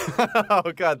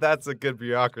 Oh, God, that's a good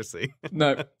bureaucracy.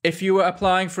 No. If you were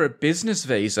applying for a business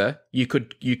visa, you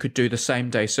could do the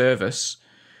same day service,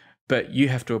 but you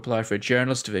have to apply for a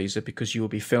journalist visa because you will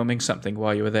be filming something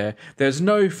while you were there. There's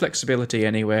no flexibility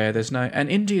anywhere.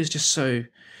 And India is just so...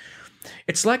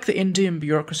 It's like the Indian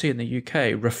bureaucracy in the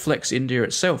UK reflects India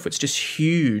itself. It's just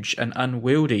huge and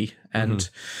unwieldy and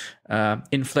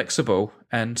inflexible.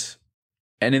 And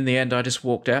in the end, I just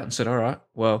walked out and said, all right,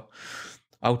 well,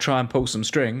 I'll try and pull some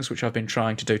strings, which I've been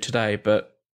trying to do today,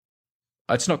 but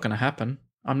it's not going to happen.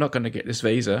 I'm not going to get this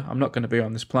visa. I'm not going to be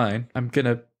on this plane. I'm going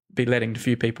to be letting a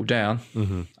few people down.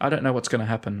 Mm-hmm. I don't know what's going to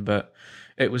happen, but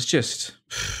it was just...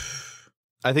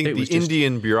 I think the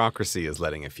Indian bureaucracy is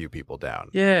letting a few people down.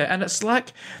 Yeah, and it's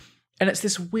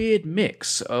this weird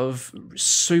mix of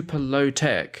super low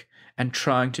tech and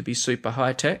trying to be super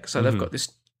high tech. So they've got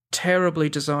this terribly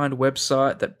designed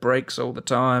website that breaks all the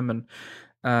time,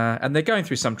 and they're going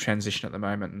through some transition at the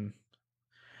moment. And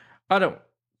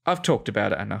I've talked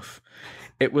about it enough.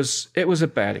 It was a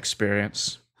bad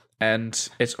experience. And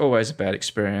it's always a bad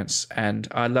experience. And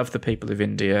I love the people of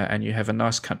India, and you have a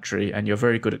nice country, and you're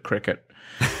very good at cricket.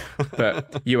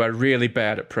 But you are really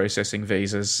bad at processing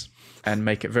visas and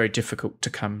make it very difficult to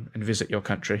come and visit your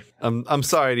country. I'm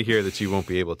sorry to hear that you won't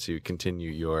be able to continue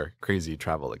your crazy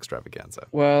travel extravaganza.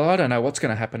 Well, I don't know what's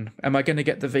going to happen. Am I going to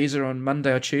get the visa on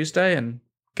Monday or Tuesday and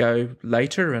go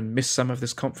later and miss some of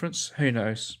this conference? Who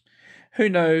knows? Who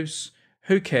knows?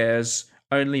 Who cares?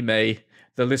 Only me.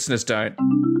 The listeners don't.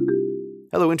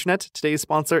 Hello, Internet. Today's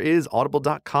sponsor is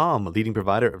Audible.com, a leading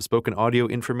provider of spoken audio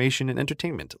information and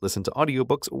entertainment. Listen to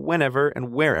audiobooks whenever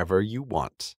and wherever you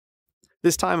want.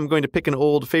 This time I'm going to pick an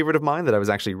old favorite of mine that I was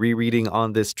actually rereading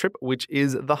on this trip, which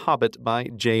is The Hobbit by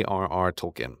J.R.R.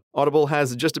 Tolkien. Audible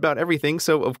has just about everything,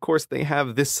 so of course they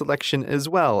have this selection as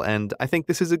well, and I think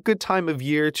this is a good time of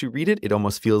year to read it. It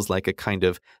almost feels like a kind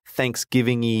of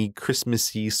Thanksgiving-y,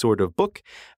 Christmassy sort of book,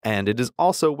 and it is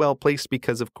also well placed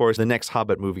because, of course, the next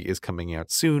Hobbit movie is coming out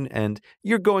soon, and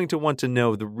you're going to want to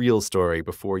know the real story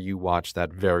before you watch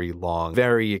that very long,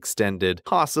 very extended,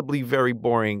 possibly very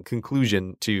boring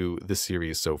conclusion to the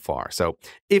series so far. So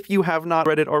if you have not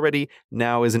read it already,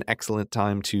 now is an excellent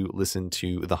time to listen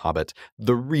to The Hobbit,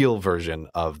 the real version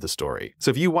of the story. So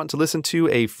if you want to listen to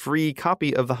a free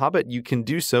copy of The Hobbit, you can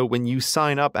do so when you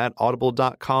sign up at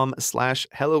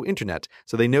audible.com/hellointernet,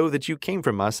 so they know that you came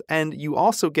from us, and you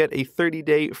also get a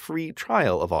 30-day free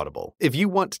trial of Audible. If you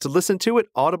want to listen to it,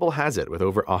 Audible has it. With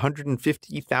over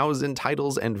 150,000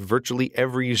 titles and virtually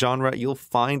every genre, you'll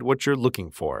find what you're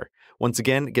looking for. Once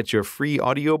again, get your free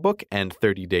audiobook and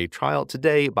 30-day trial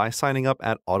today by signing up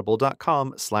at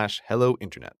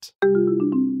audible.com/hellointernet.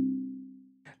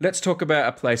 Let's talk about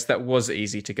a place that was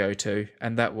easy to go to,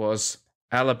 and that was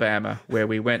Alabama, where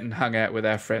we went and hung out with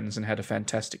our friends and had a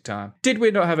fantastic time. Did we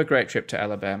not have a great trip to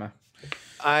Alabama?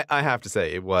 I have to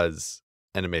say, it was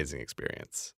an amazing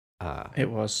experience. It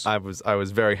was. I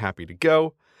was very happy to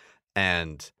go,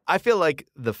 and I feel like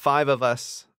the 5 of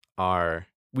us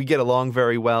we get along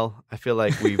very well. I feel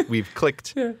like we've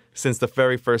clicked since the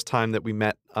very first time that we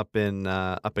met up in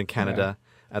Canada. Yeah.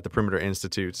 At the Perimeter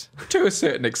Institute. To a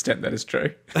certain extent, that is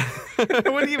true.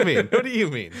 What do you mean? What do you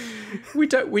mean? We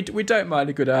don't mind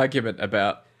a good argument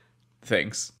about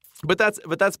things. But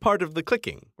that's part of the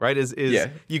clicking, right? Is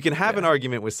you can have an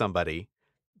argument with somebody,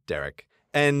 Derek,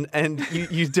 and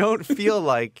you don't feel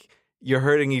like you're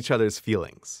hurting each other's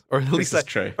feelings. Or at least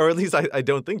true. Or at least I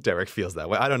don't think Derek feels that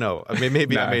way. I don't know. I mean,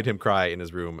 maybe No. I made him cry in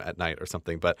his room at night or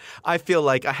something. But I feel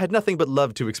like I had nothing but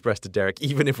love to express to Derek,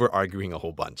 even if we're arguing a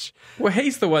whole bunch. Well,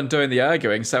 he's the one doing the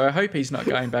arguing, so I hope he's not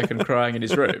going back and crying in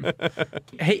his room.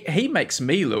 He makes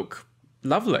me look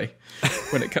lovely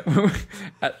when it comes,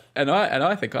 and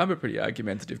I think I'm a pretty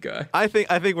argumentative guy. I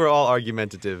think we're all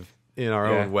argumentative in our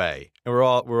own way, and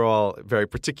we're all very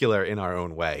particular in our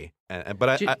own way.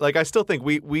 But I still think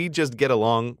we just get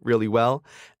along really well,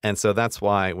 and so that's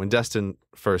why when Destin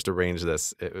first arranged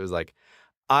this, it was like,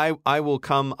 I will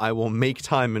come, I will make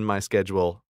time in my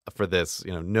schedule for this.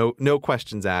 No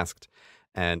questions asked,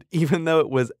 and even though it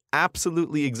was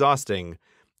absolutely exhausting,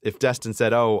 if Destin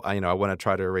said, "Oh, I want to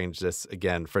try to arrange this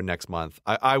again for next month,"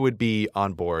 I would be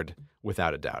on board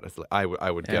without a doubt. I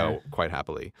would go quite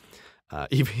happily.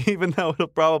 Even though it'll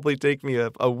probably take me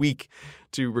a week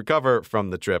to recover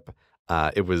from the trip,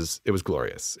 it was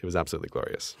glorious. It was absolutely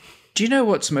glorious. Do you know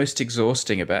what's most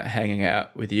exhausting about hanging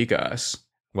out with you guys?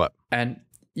 What? And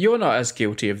you're not as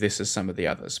guilty of this as some of the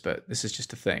others, but this is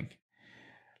just a thing.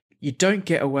 You don't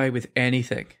get away with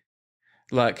anything.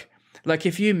 Like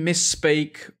if you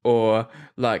misspeak or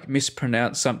like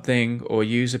mispronounce something or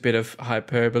use a bit of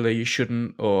hyperbole you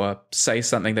shouldn't, or say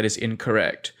something that is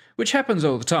incorrect, which happens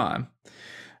all the time.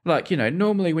 Like,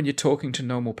 normally when you're talking to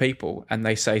normal people and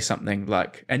they say something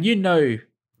like, and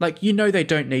they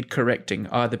don't need correcting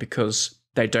either because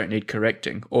they don't need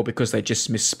correcting or because they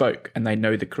just misspoke and they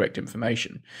know the correct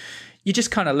information. You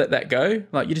just kind of let that go.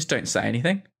 Like, you just don't say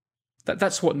anything.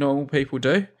 That's what normal people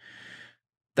do.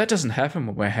 That doesn't happen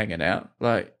when we're hanging out.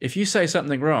 Like, if you say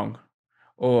something wrong,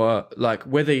 or like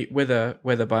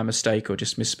whether by mistake or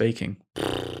just misspeaking,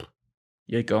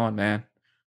 you're gone, man.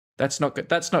 That's not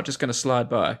just going to slide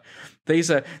by. These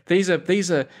are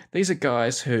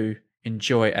guys who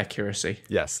enjoy accuracy.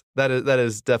 Yes, that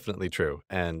is definitely true.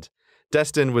 And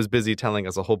Destin was busy telling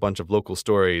us a whole bunch of local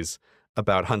stories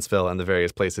about Huntsville and the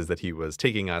various places that he was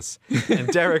taking us. And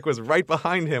Derek was right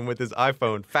behind him with his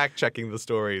iPhone fact-checking the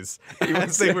stories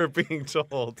as they were being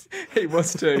told. He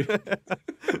was too.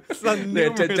 It's on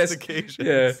numerous occasions.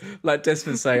 Yeah, like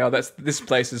Desmond saying, "Oh, this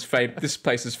place is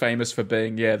famous for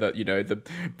being the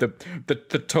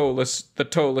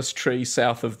tallest tree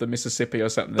south of the Mississippi or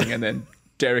something," and then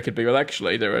Derek would be, "Well,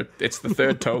 actually, it's the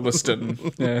third tallest," and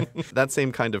yeah. That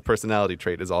same kind of personality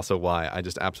trait is also why I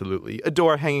just absolutely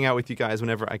adore hanging out with you guys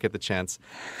whenever I get the chance.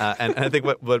 And I think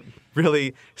what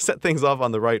really set things off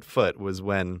on the right foot was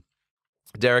when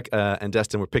Derek and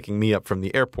Destin were picking me up from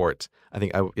the airport.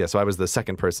 So I was the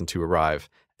second person to arrive.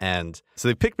 And so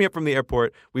they picked me up from the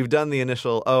airport. We've done the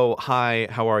initial, "Oh, hi,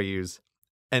 how are yous?"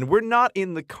 And we're not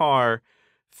in the car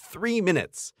 3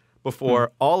 minutes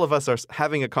before all of us are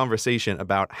having a conversation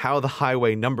about how the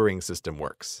highway numbering system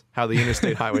works, how the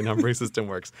interstate highway numbering system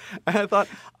works. And I thought,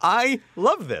 I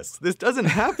love this. This doesn't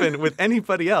happen with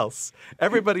anybody else.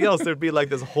 Everybody else, there'd be like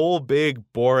this whole big,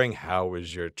 boring, "How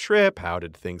was your trip? How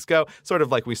did things go?" Sort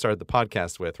of like we started the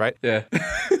podcast with, right? Yeah.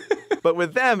 But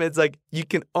with them, it's like you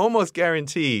can almost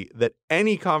guarantee that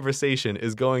any conversation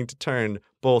is going to turn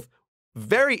both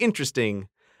very interesting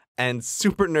and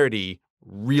super nerdy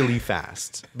really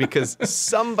fast, because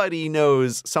somebody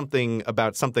knows something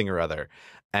about something or other.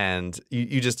 And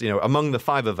you just, among the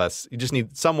five of us, you just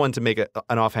need someone to make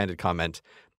an offhanded comment,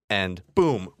 and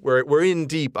boom, we're in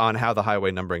deep on how the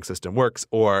highway numbering system works,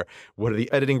 or what are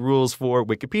the editing rules for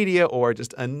Wikipedia, or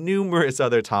just numerous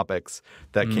other topics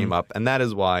that came up. And that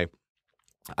is why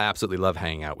I absolutely love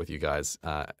hanging out with you guys.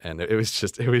 And it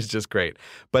was just great.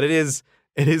 But it is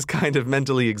kind of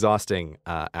mentally exhausting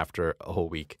after a whole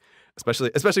week.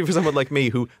 Especially for someone like me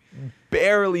who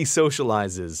barely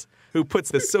socializes, who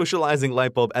puts the socializing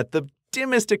light bulb at the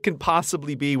dimmest it can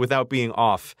possibly be without being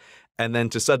off, and then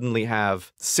to suddenly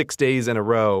have 6 days in a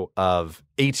row of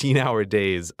 18-hour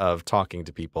days of talking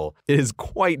to people. It is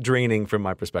quite draining from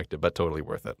my perspective, but totally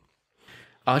worth it.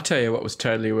 I'll tell you what was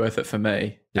totally worth it for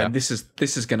me, Yeah. and this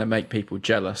is going to make people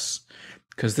jealous,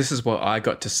 because this is what I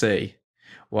got to see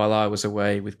while I was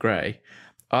away with Gray.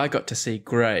 I got to see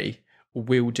Gray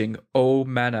wielding all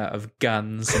manner of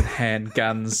guns and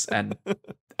handguns and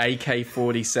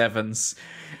AK-47s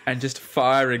and just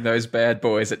firing those bad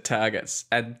boys at targets.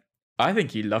 And I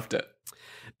think you loved it.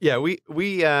 Yeah,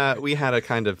 we had a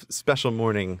kind of special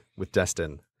morning with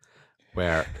Destin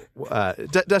where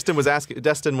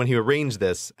Destin, when he arranged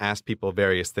this, asked people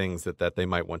various things that they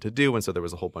might want to do. And so there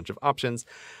was a whole bunch of options.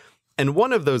 And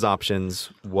one of those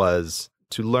options was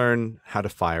to learn how to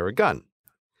fire a gun.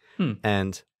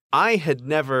 And I had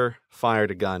never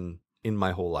fired a gun in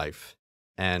my whole life.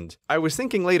 And I was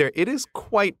thinking later, it is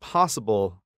quite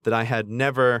possible that I had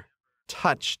never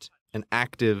touched an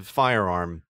active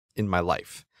firearm in my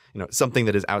life. Something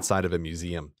that is outside of a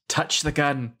museum. Touch the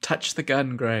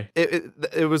gun, Gray.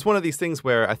 It was one of these things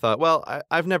where I thought, well,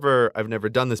 I've never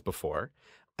done this before,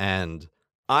 and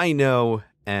I know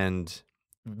and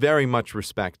very much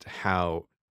respect how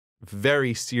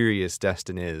very serious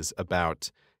Destin is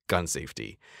about gun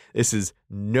safety. This is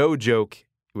no joke.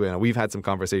 We've had some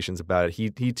conversations about it.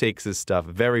 He takes this stuff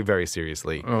very, very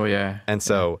seriously. Oh yeah. And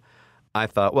so I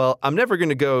thought, well, I'm never going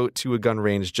to go to a gun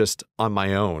range just on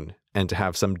my own and to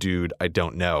have some dude I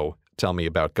don't know tell me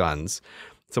about guns.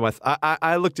 So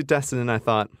I looked at Destin and I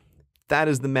thought, that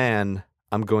is the man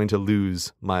I'm going to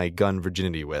lose my gun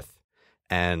virginity with.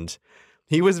 And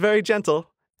he was very gentle,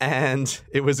 and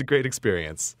it was a great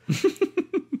experience.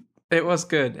 It was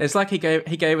good. It's like he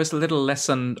gave us a little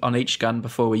lesson on each gun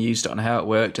before we used it on how it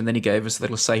worked, and then he gave us a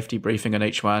little safety briefing on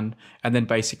each one, and then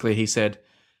basically he said,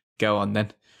 go on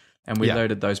then. And we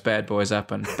loaded those bad boys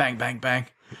up and bang, bang, bang.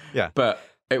 Yeah. But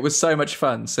it was so much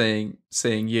fun seeing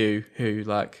you, who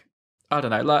I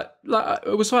don't know, like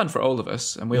it was fun for all of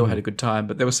us, and we all had a good time.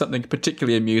 But there was something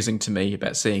particularly amusing to me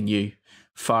about seeing you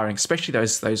firing, especially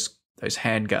those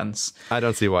handguns. I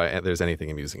don't see why there's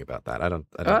anything amusing about that. I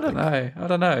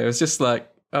don't know. It was just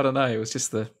like, I don't know. It was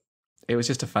just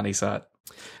a funny sight.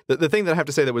 The thing that I have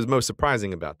to say that was most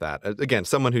surprising about that, again,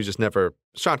 someone who's just never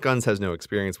shot guns, has no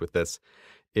experience with this,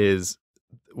 is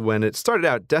when it started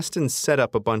out, Destin set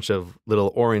up a bunch of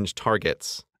little orange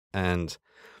targets. And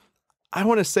I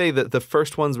want to say that the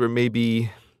first ones were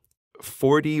maybe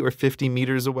 40 or 50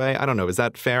 meters away. I don't know. Is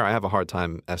that fair? I have a hard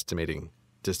time estimating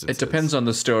distances. It depends on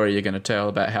the story you're going to tell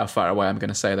about how far away I'm going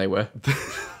to say they were.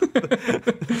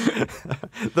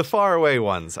 The far away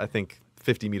ones, I think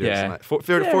 50 meters. Yeah.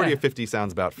 40 or 50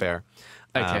 sounds about fair.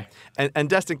 Okay. And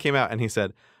Destin came out and he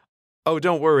said, oh,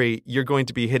 don't worry. You're going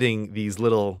to be hitting these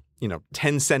little,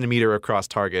 10 centimeter across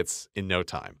targets in no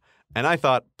time. And I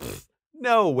thought,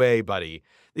 no way, buddy.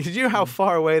 Did you know how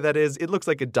far away that is? It looks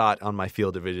like a dot on my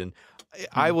field of vision.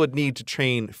 I would need to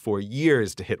train for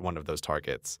years to hit one of those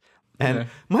targets. And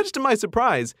much to my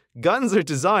surprise, guns are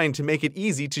designed to make it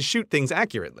easy to shoot things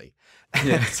accurately.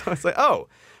 Yeah. So it's like, oh,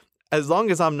 as long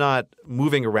as I'm not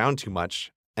moving around too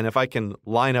much, and if I can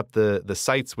line up the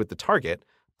sights with the target,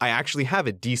 I actually have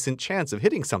a decent chance of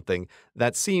hitting something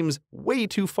that seems way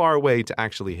too far away to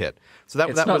actually hit. So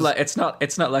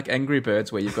it's not like Angry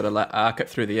Birds where you've got to arc it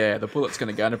through the air. The bullet's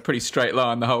going to go in a pretty straight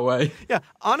line the whole way. Yeah,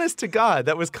 honest to God,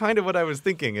 that was kind of what I was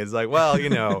thinking. Is like, well,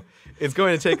 it's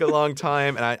going to take a long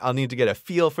time, and I'll need to get a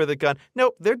feel for the gun.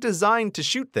 No, they're designed to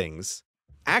shoot things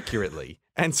accurately,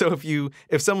 and so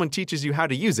if someone teaches you how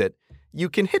to use it, you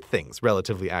can hit things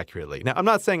relatively accurately. Now, I'm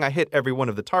not saying I hit every one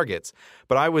of the targets,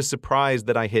 but I was surprised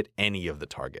that I hit any of the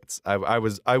targets. I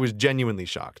was genuinely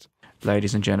shocked.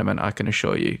 Ladies and gentlemen, I can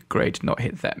assure you, Gray did not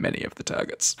hit that many of the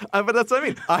targets. But that's what I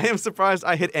mean. I am surprised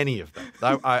I hit any of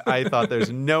them. I thought there's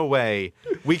no way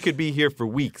we could be here for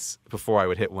weeks before I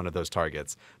would hit one of those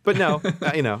targets. But no,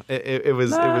 it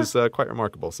was quite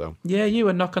remarkable. So yeah, you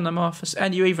were knocking them off,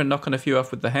 and you even knocking a few off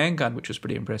with the handgun, which was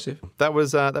pretty impressive. That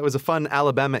was a fun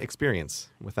Alabama experience.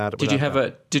 Did you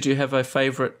have a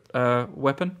favorite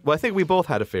weapon? Well, I think we both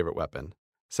had a favorite weapon.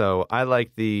 So I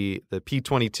liked the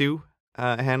P22.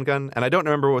 Handgun, and I don't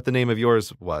remember what the name of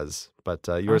yours was, but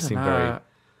yours seemed very...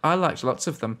 I liked lots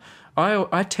of them.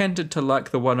 I tended to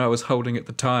like the one I was holding at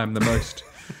the time the most.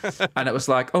 And it was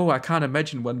like, oh, I can't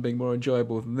imagine one being more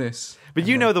enjoyable than this. But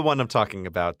you know the one I'm talking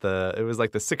about. It was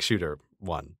like the 6-shooter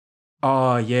one.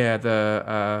 Oh, yeah,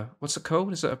 the... what's it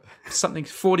called? Is it something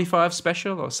 45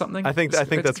 special or something? I think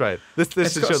that's right. This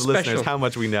should show the listeners how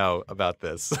much we know about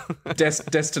this.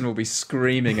 Destin will be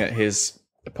screaming at his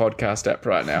podcast app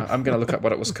right now. I'm going to look up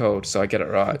what it was called so I get it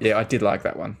right. Yeah, I did like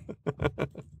that one.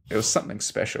 It was something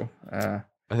special. I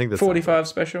think that's 45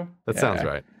 special. That sounds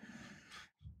right.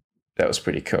 That was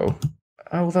pretty cool.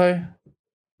 Although,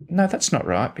 no, that's not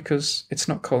right because it's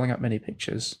not calling up many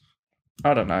pictures.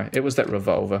 I don't know. It was that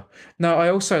revolver. No, I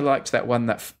also liked that one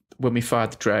that when we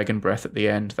fired the dragon breath at the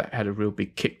end, that had a real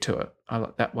big kick to it. I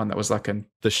like that one that was like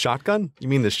the shotgun? You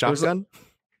mean the shotgun?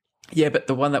 Yeah, but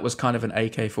the one that was kind of an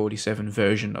AK-47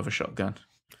 version of a shotgun.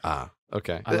 Ah,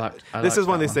 okay. This is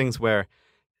one of these things where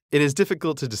it is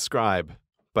difficult to describe,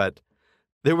 but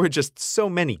there were just so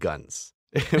many guns.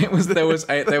 What's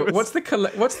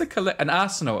an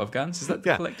arsenal of guns? Is that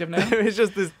the collective name? There was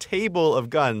just this table of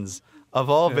guns of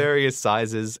all various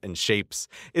sizes and shapes.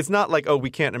 It's not like, oh, we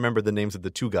can't remember the names of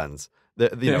the 2 guns.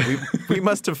 We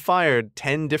must have fired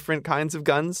 10 different kinds of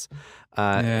guns,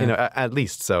 at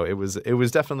least. So it was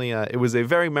definitely it was a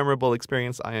very memorable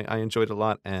experience. I enjoyed it a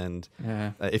lot, and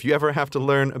if you ever have to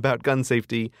learn about gun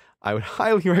safety, I would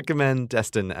highly recommend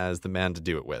Destin as the man to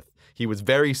do it with. He was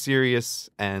very serious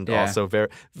and also very,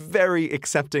 very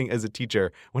accepting as a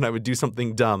teacher when I would do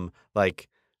something dumb, like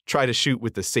try to shoot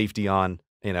with the safety on,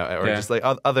 or just like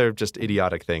other just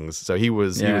idiotic things. So he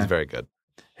was very good.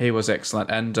 He was excellent.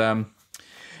 And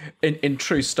in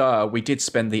true style, we did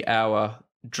spend the hour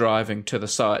driving to the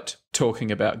site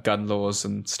talking about gun laws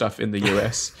and stuff in the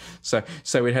US.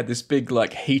 so we had this big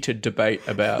heated debate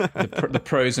about the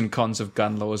pros and cons of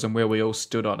gun laws and where we all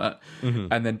stood on it. Mm-hmm.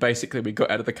 And then basically we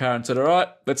got out of the car and said, all right,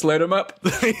 let's load them up.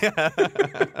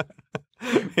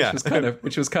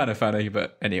 Which was kind of funny,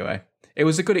 but anyway, it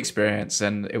was a good experience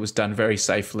and it was done very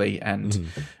safely, and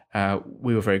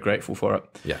we were very grateful for it.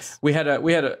 Yes. We had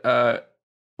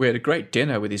a great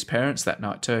dinner with his parents that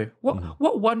night too.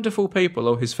 What wonderful people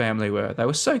all his family were. They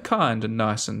were so kind and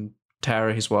nice, and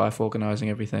Tara, his wife, organising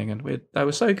everything, and they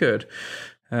were so good.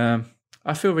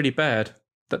 I feel really bad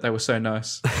that they were so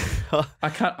nice. I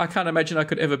can't imagine I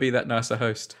could ever be that nice a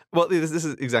host. Well, this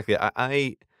is exactly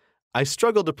it. I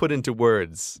struggle to put into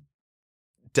words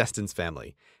Destin's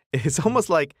family. It's almost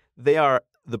like they are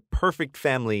the perfect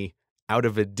family out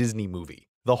of a Disney movie.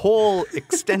 The whole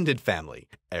extended family.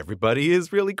 Everybody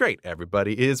is really great.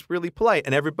 Everybody is really polite,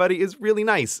 and everybody is really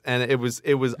nice. And it was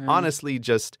honestly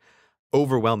just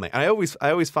overwhelming. I always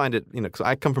find it, because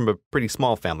I come from a pretty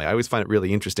small family. I always find it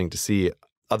really interesting to see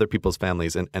other people's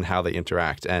families and how they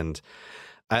interact. And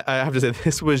I have to say,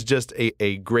 this was just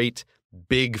a great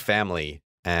big family,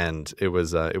 and it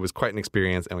was quite an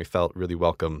experience, and we felt really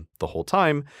welcome the whole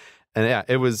time. And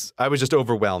I was just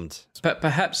overwhelmed. But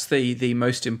perhaps the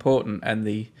most important and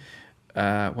the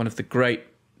one of the great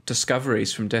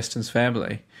discoveries from Destin's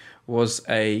family was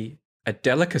a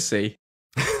delicacy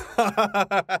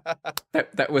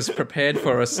that was prepared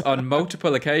for us on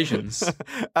multiple occasions.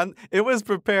 And it was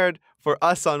prepared for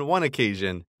us on one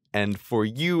occasion, and for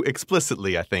you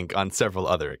explicitly, I think, on several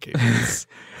other occasions.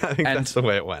 I think that's the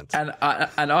way it went. And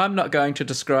I'm not going to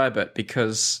describe it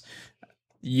because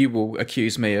you will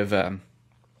accuse me of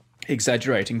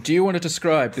exaggerating. Do you want to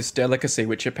describe this delicacy,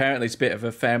 which apparently is a bit of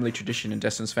a family tradition in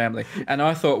Destin's family, and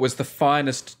I thought was the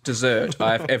finest dessert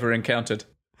I've ever encountered?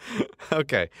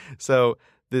 Okay, so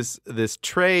this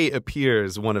tray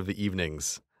appears one of the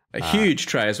evenings. A huge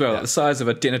tray as well, like the size of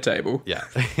a dinner table. Yeah.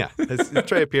 This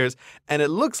tray appears, and it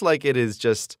looks like it is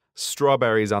just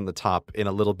strawberries on the top in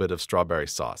a little bit of strawberry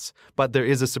sauce. But there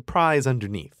is a surprise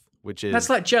underneath. That's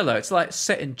like Jell-O. It's like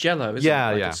set in Jell-O, isn't it?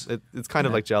 Yeah. It's kind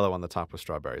of like Jell-O on the top with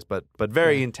strawberries, but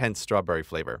very intense strawberry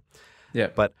flavor. Yeah.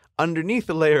 But underneath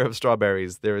the layer of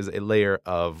strawberries, there is a layer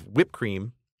of whipped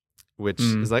cream, which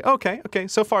is like, okay,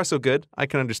 so far so good. I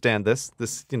can understand this.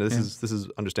 This is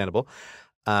understandable.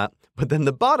 But then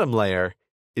the bottom layer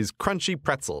is crunchy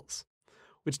pretzels,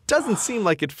 which doesn't seem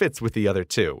like it fits with the other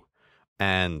two.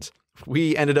 And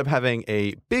we ended up having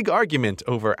a big argument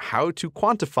over how to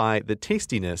quantify the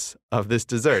tastiness of this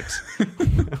dessert,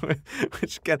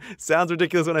 which again sounds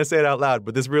ridiculous when I say it out loud,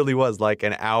 but this really was like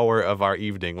an hour of our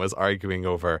evening was arguing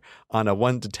over, on a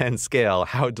 1 to 10 scale,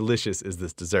 how delicious is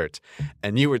this dessert.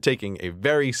 And you were taking a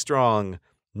very strong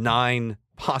 9,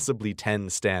 possibly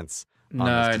 10 stance. No,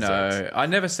 I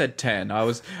never said 10. I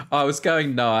was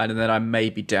going 9, and then I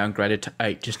maybe downgraded to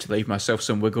 8 just to leave myself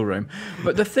some wiggle room.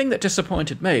 But the thing that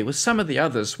disappointed me was some of the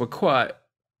others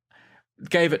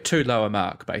gave it too low a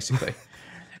mark, basically.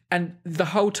 And the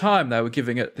whole time they were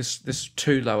giving it this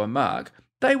too low a mark,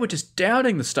 they were just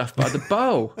downing the stuff by the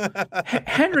bowl.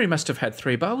 Henry must have had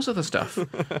 3 bowls of the stuff.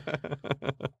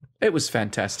 It was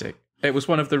fantastic. It was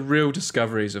one of the real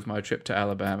discoveries of my trip to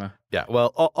Alabama. Yeah,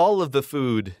 well, all of the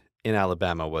food in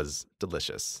Alabama was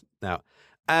delicious. Now,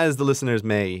 as the listeners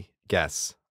may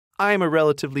guess, I'm a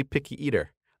relatively picky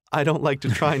eater. I don't like to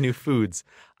try new foods.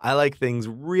 I like things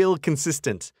real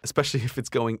consistent, especially if it's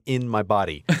going in my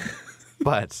body.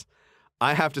 But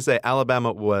I have to say,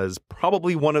 Alabama was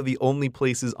probably one of the only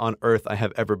places on earth I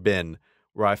have ever been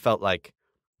where I felt like,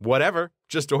 whatever,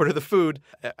 just order the food.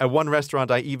 At one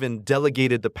restaurant, I even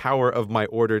delegated the power of my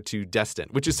order to Destin,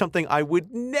 which is something I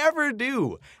would never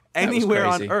do anywhere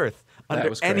on earth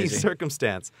under any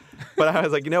circumstance. But I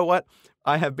was like, you know what?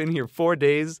 I have been here 4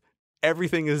 days.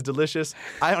 Everything is delicious.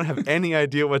 I don't have any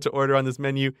idea what to order on this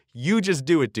menu. You just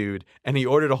do it, dude. And he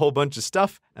ordered a whole bunch of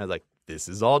stuff. And I was like, this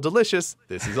is all delicious.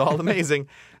 This is all amazing.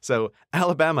 So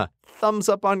Alabama, thumbs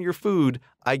up on your food.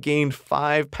 I gained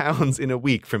 5 pounds in a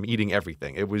week from eating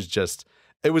everything. It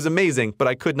was amazing, but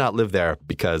I could not live there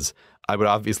because I would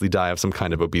obviously die of some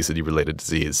kind of obesity-related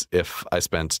disease if I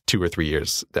spent 2 or 3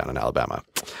 years down in Alabama.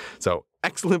 So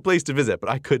excellent place to visit, but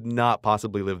I could not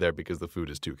possibly live there because the food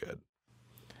is too good.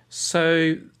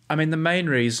 So, I mean, the main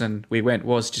reason we went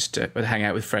was just to hang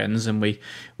out with friends, and we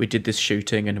did this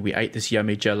shooting, and we ate this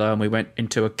yummy jello, and we went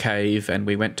into a cave, and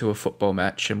we went to a football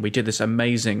match, and we did this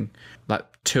amazing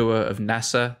tour of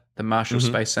NASA, the Marshall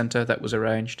Space Center that was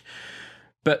arranged.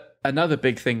 But another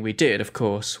big thing we did, of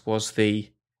course, was the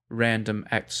Random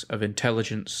Acts of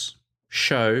Intelligence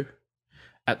show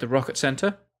at the Rocket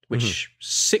Center, which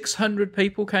 600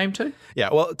 people came to. Yeah,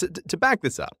 well, to back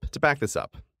this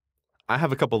up, I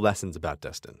have a couple lessons about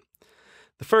Destin.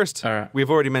 The first, we've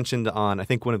already mentioned on, I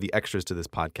think, one of the extras to this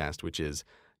podcast, which is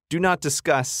do not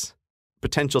discuss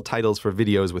potential titles for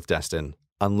videos with Destin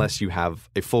unless you have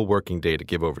a full working day to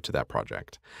give over to that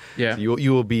project. Yeah. So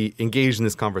you will be engaged in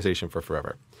this conversation for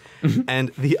forever. And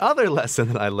the other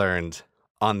lesson that I learned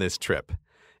on this trip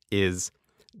is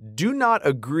do not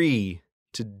agree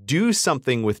to do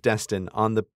something with Destin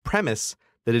on the premise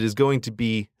that it is going to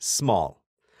be small.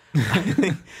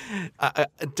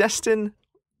 Destin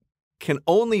can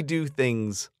only do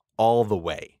things all the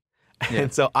way. Yeah.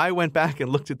 And so I went back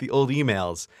and looked at the old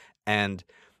emails, and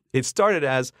it started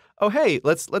as, oh, hey,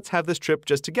 let's have this trip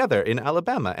just together in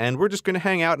Alabama, and we're just going to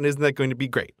hang out, and isn't that going to be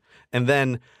great? And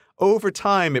then over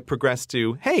time, it progressed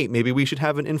to, hey, maybe we should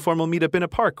have an informal meetup in a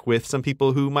park with some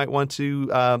people who might want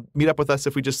to meet up with us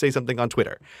if we just say something on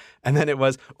Twitter. And then it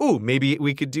was, ooh, maybe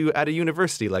we could do at a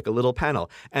university, like a little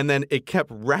panel. And then it kept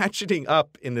ratcheting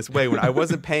up in this way when I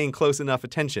wasn't paying close enough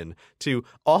attention to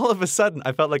all of a sudden,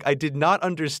 I felt like I did not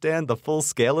understand the full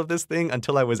scale of this thing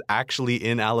until I was actually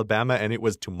in Alabama and it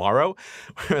was tomorrow.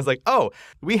 Where I was like, oh,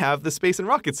 we have the Space and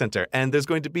Rocket Center, and there's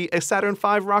going to be a Saturn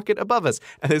V rocket above us,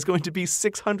 and there's going to be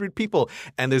 600 people,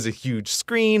 and there's a huge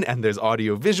screen, and there's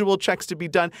audio-visual checks to be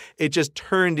done. It just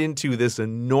turned into this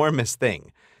enormous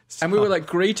thing. So, and we were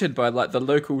greeted by the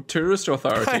local tourist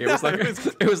authority. It was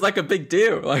it was like a big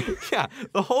deal. Yeah,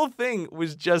 the whole thing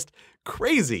was just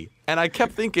crazy. And I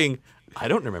kept thinking, I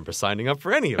don't remember signing up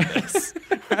for any of this.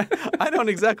 I don't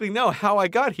exactly know how I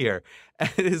got here. And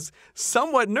it is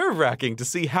somewhat nerve-wracking to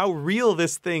see how real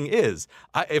this thing is.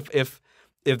 If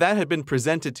that had been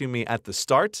presented to me at the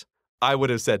start, I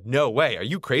would have said, no way, are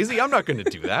you crazy? I'm not going to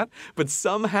do that. But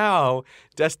somehow,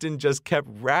 Destin just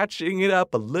kept ratcheting it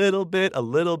up a little bit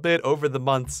over the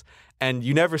months, and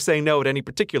you never say no at any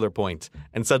particular point,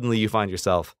 and suddenly you find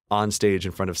yourself on stage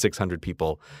in front of 600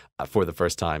 people for the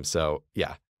first time. So,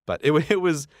 yeah. But it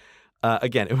was,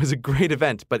 again, it was a great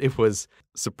event, but it was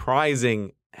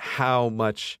surprising how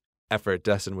much effort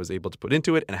Destin was able to put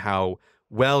into it and how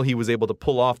well he was able to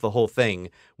pull off the whole thing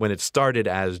when it started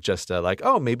as just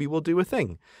oh, maybe we'll do a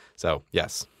thing. So,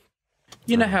 yes.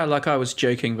 You know how I was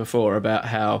joking before about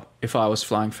how if I was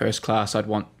flying first class, I'd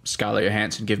want Scarlett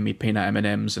Johansson giving me peanut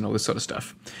M&Ms and all this sort of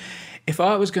stuff. If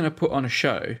I was going to put on a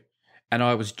show and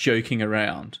I was joking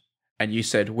around and you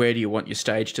said, where do you want your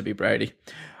stage to be, Brady?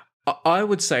 I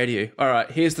would say to you, all right,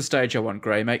 here's the stage I want,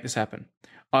 Gray, make this happen.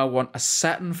 I want a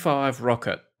Saturn V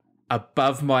rocket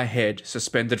above my head,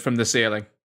 suspended from the ceiling.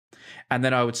 And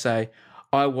then I would say,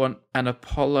 I want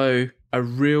a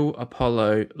real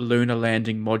Apollo lunar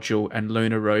landing module and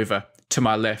lunar rover to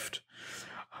my left.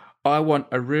 I want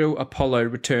a real Apollo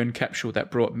return capsule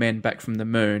that brought men back from the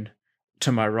moon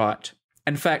to my right.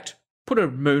 In fact, put a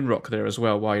moon rock there as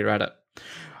well while you're at it.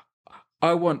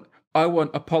 I want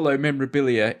Apollo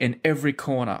memorabilia in every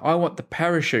corner. I want the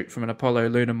parachute from an Apollo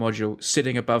lunar module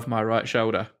sitting above my right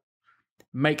shoulder.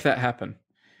 Make that happen.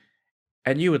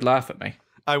 And you would laugh at me.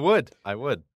 I would.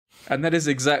 And that is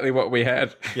exactly what we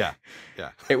had. Yeah.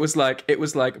 It was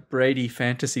like Brady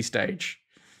fantasy stage.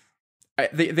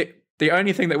 The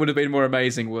only thing that would have been more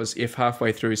amazing was if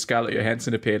halfway through Scarlett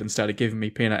Johansson appeared and started giving me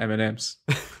peanut M&Ms.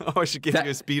 Oh, I should give you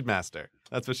a Speedmaster.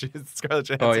 That's what Scarlett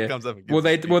Johansson comes up and gives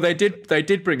they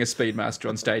did bring a Speedmaster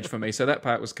on stage for me, so that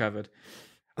part was covered.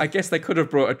 I guess they could have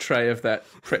brought a tray of that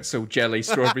pretzel jelly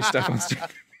strawberry stuff on stage.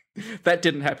 That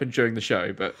didn't happen during the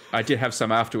show, but I did have some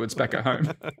afterwards back at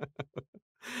home.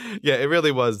 Yeah, it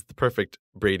really was the perfect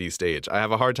Brady stage. I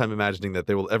have a hard time imagining that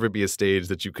there will ever be a stage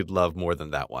that you could love more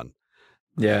than that one.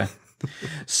 Yeah.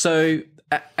 So,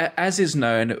 as is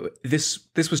known, this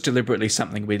was deliberately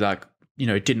something we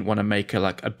didn't want to make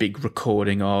a big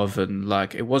recording of, and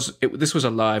this was a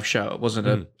live show. It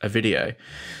wasn't a video.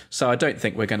 So I don't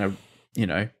think we're going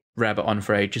to rabbit on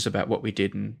for ages about what we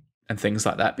did and things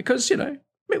like that, because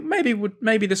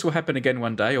maybe this will happen again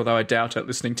one day, although I doubt it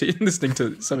listening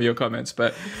to some of your comments.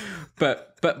 But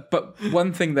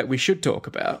one thing that we should talk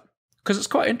about, because it's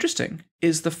quite interesting,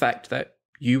 is the fact that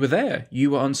you were there. You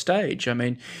were on stage. I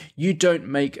mean, you don't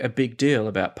make a big deal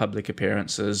about public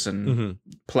appearances and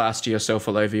plaster yourself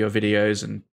all over your videos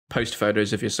and post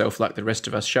photos of yourself like the rest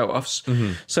of us show-offs.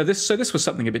 So this was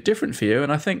something a bit different for you,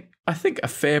 and I think a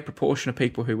fair proportion of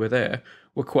people who were there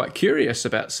were quite curious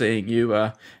about seeing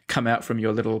you come out from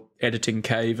your little editing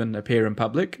cave and appear in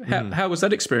public. How was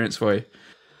that experience for you?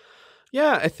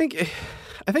 Yeah, I think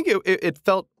it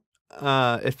felt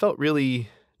really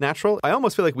natural. I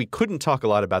almost feel like we couldn't talk a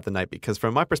lot about the night because,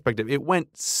 from my perspective, it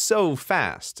went so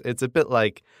fast. It's a bit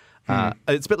like on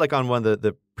one of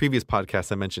the previous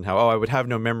podcasts I mentioned how I would have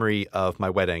no memory of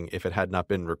my wedding if it had not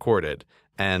been recorded,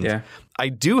 and I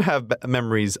do have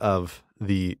memories of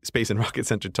the Space and Rocket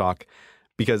Center talk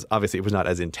because obviously it was not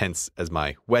as intense as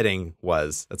my wedding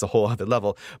was. That's a whole other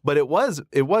level, but it was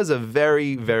a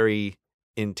very, very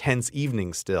intense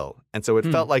evening still. And so it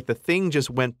felt like the thing just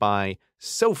went by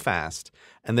so fast,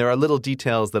 and there are little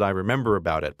details that I remember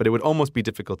about it, but it would almost be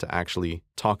difficult to actually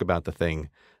talk about the thing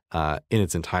in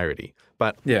its entirety.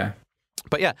 But yeah,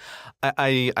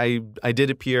 I did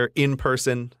appear in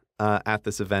person at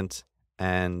this event,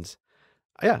 and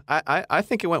I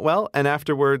think it went well. And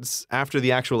afterwards, after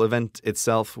the actual event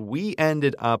itself, we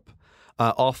ended up,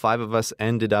 all 5 of us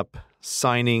ended up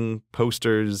signing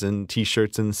posters and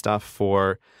T-shirts and stuff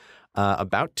for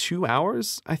about 2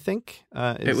 hours, I think.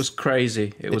 It was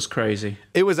crazy. It was crazy.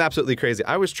 It was absolutely crazy.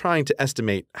 I was trying to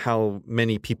estimate how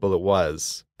many people it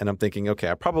was, and I'm thinking, okay,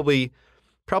 I probably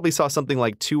saw something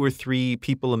like 2 or 3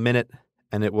 people a minute,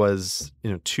 and it was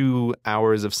 2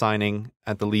 hours of signing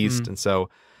at the least, and so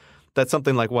that's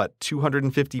something like,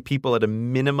 250 people at a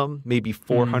minimum, maybe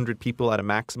 400 people at a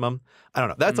maximum. I don't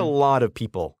know. That's a lot of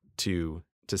people to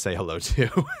say hello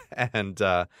to. And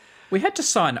we had to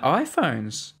sign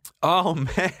iPhones. Oh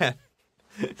man.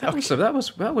 I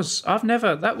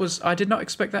did not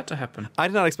expect that to happen. I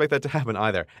did not expect that to happen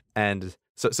either. And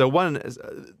so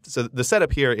the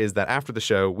setup here is that after the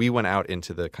show, we went out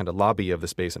into the kind of lobby of the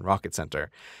Space and Rocket Center,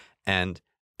 and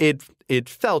it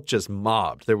felt just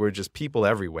mobbed. There were just people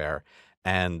everywhere.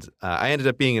 And I ended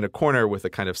up being in a corner with a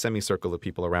kind of semicircle of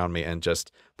people around me and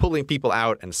just pulling people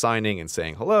out and signing and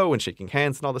saying hello and shaking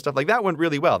hands and all this stuff. Like, that went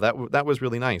really well. That was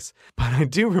really nice. But I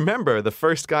do remember the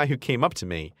first guy who came up to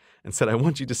me and said, "I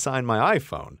want you to sign my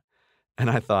iPhone."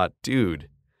 And I thought, dude,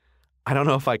 I don't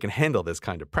know if I can handle this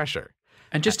kind of pressure.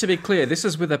 And just to be clear, this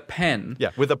is with a pen.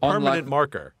 Yeah, with a permanent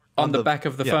marker. On the back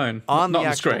of the phone. On not the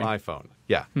actual screen. iPhone.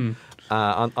 Yeah.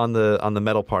 On the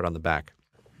metal part on the back.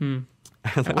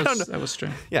 That was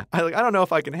strange. Yeah, I don't know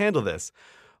if I can handle this,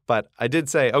 but I did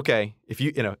say, okay, if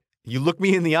you look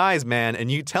me in the eyes, man,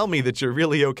 and you tell me that you're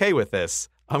really okay with this,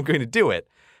 I'm going to do it.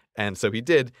 And so he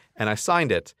did, and I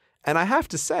signed it. And I have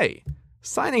to say,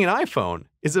 signing an iPhone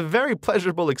is a very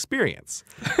pleasurable experience.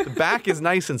 The back is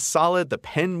nice and solid. The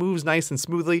pen moves nice and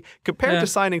smoothly. Compared to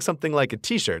signing something like a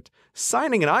T-shirt,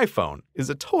 signing an iPhone is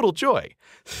a total joy.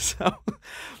 So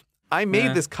I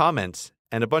made this comment,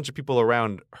 and a bunch of people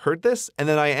around heard this, and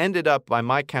then I ended up, by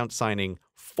my count, signing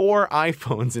 4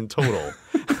 iPhones in total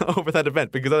over that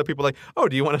event, because other people were like, "Oh,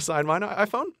 do you want to sign my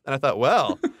iPhone?" And I thought,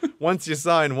 well, once you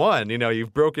sign one,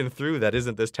 you've broken through that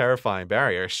isn't this terrifying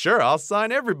barrier. Sure, I'll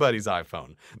sign everybody's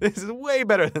iPhone. This is way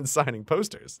better than signing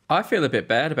posters. I feel a bit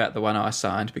bad about the one I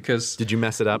signed because... Did you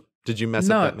mess it up? Did you mess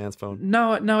up that man's phone?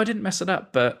 No, I didn't mess it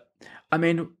up, but I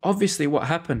mean, obviously what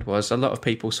happened was a lot of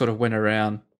people sort of went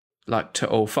around like to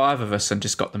all 5 of us and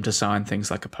just got them to sign things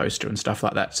like a poster and stuff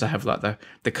like that to have like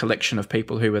the collection of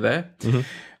people who were there.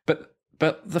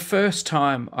 But the first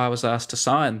time I was asked to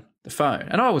sign the phone,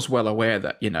 and I was well aware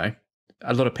that,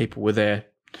 a lot of people were there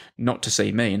not to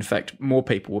see me. In fact, more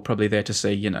people were probably there to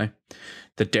see,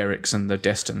 the Derricks and the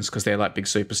Destins because they're like big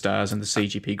superstars, and the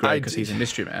CGP Grey because he's a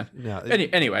mystery man. No,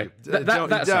 anyway,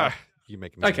 that's you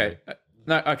make me okay.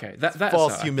 That's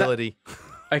false humility.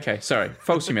 Okay, sorry,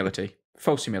 false humility.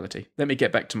 False humility. Let me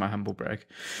get back to my humble brag.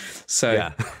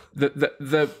 So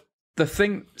the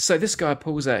thing. So this guy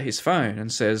pulls out his phone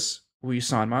and says, "Will you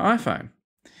sign my iPhone?"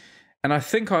 And I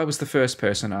think I was the first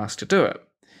person asked to do it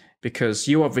because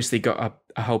you obviously got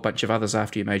a whole bunch of others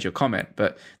after you made your comment,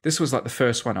 but this was like the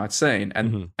first one I'd seen,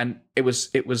 and it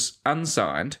was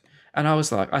unsigned. And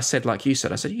I said, like you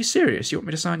said, "Are you serious? You want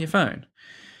me to sign your phone?"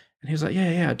 And he was like,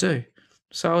 "Yeah, I do."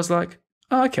 So I was like,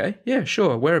 "Oh, okay, yeah,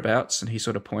 sure, whereabouts?" And he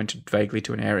sort of pointed vaguely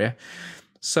to an area.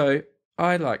 So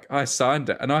I signed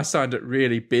it, and I signed it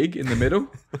really big in the middle.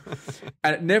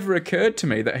 And it never occurred to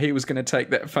me that he was going to take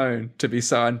that phone to be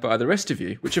signed by the rest of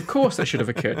you, which of course that should have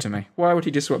occurred to me. Why would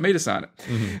he just want me to sign it?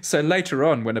 So later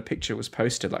on, when a picture was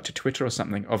posted, like to Twitter or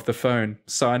something, of the phone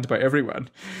signed by everyone,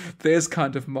 there's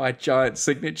kind of my giant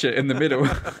signature in the middle.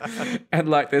 And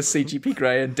like there's CGP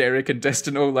Grey and Derek and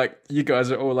Destin, all like, you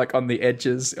guys are all like on the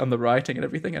edges, on the writing and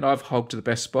everything, and I've hogged the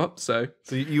best spot. So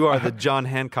you are the John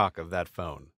Hancock of that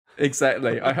phone.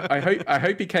 Exactly. I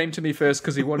hope he came to me first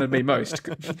because he wanted me most,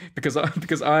 because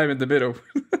I am in the middle.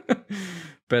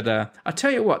 But I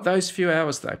tell you what, those few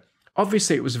hours though,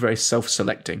 obviously it was very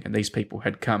self-selecting, and these people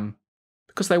had come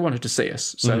because they wanted to see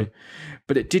us. So,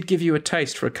 but it did give you a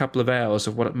taste for a couple of hours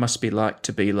of what it must be like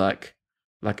to be like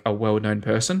a well-known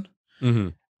person.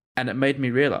 And it made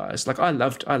me realize, like, I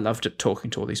loved it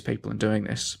talking to all these people and doing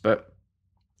this, but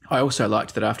I also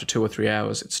liked that after 2 or 3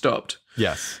 hours it stopped.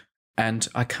 Yes. And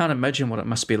I can't imagine what it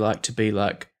must be like to be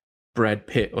like Brad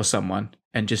Pitt or someone,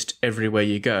 and just everywhere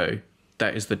you go,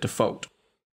 that is the default.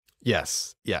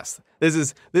 Yes. This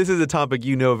is a topic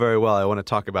you know very well. I want to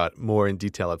talk about more in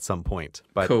detail at some point.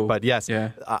 But cool. But yes,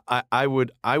 yeah. I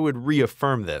would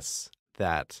reaffirm this,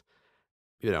 that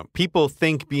people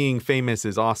think being famous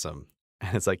is awesome,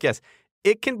 and it's like, yes,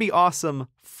 it can be awesome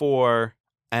for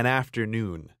an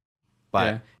afternoon.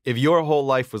 But if your whole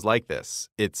life was like this,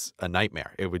 it's a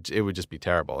nightmare. It would just be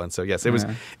terrible. And so, yes,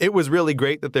 it was really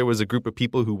great that there was a group of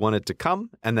people who wanted to come,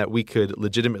 and that we could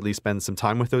legitimately spend some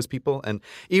time with those people. And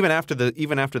even after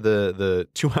the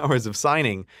 2 hours of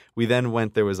signing, we then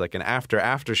went. There was like an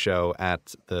after show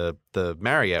at the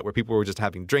Marriott where people were just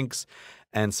having drinks.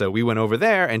 And so we went over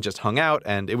there and just hung out,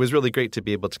 and it was really great to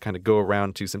be able to kind of go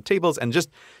around to some tables and just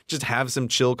have some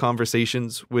chill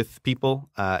conversations with people,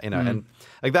 and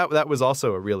like that was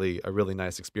also a really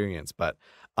nice experience. But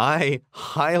I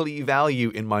highly value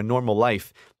in my normal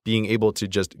life being able to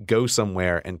just go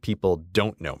somewhere and people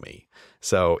don't know me.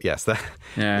 So yes,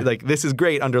 like this is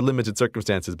great under limited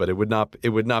circumstances, but it would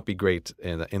not be great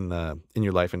in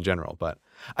your life in general. But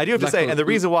I do have to say, and the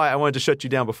reason why I wanted to shut you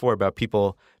down before about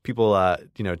people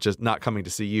just not coming to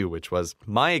see you, which was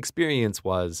my experience,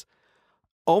 was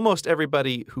almost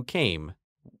everybody who came,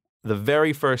 the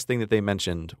very first thing that they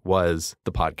mentioned was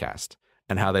the podcast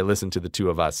and how they listened to the two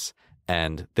of us,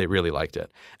 and they really liked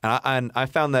it. And I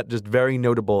found that just very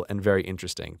notable and very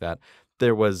interesting, that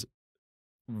there was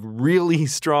really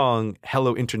strong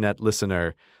Hello Internet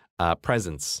listener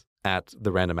presence at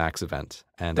the Random Acts event.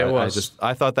 And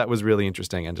I thought that was really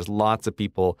interesting, and just lots of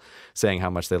people saying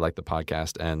how much they like the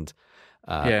podcast. And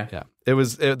that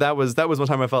was one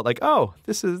time I felt like, oh,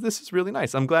 this is really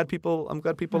nice. I'm glad people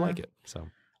like it. So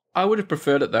I would have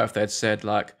preferred it though if they'd said,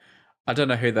 like, I don't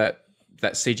know who that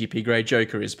CGP Grey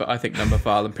Joker is, but I think number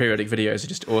file and periodic videos are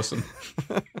just awesome.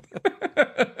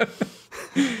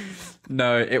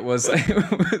 No, it was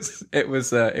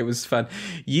fun.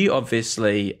 You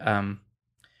obviously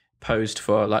posed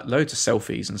for like loads of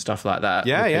selfies and stuff like that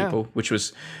with people, which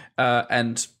was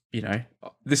and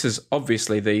this is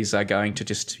obviously, these are going to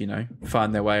just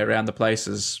find their way around the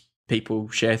places people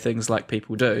share things like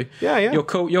people do. Yeah. You're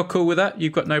cool with that?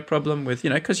 You've got no problem with,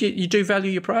 because you do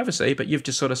value your privacy, but you've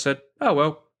just sort of said, oh,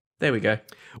 well, there we go.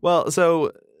 Well,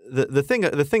 so the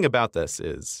thing about this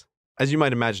is, as you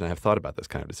might imagine, I have thought about this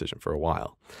kind of decision for a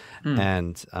while.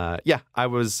 And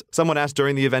someone asked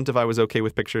during the event if I was okay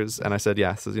with pictures, and I said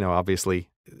yes. Obviously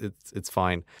it's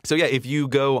fine. So yeah, if you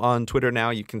go on Twitter now,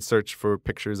 you can search for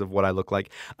pictures of what I look like.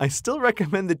 I still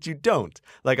recommend that you don't.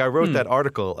 Like, I wrote that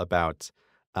article about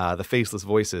the faceless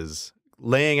voices,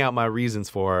 laying out my reasons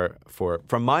for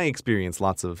from my experience,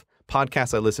 lots of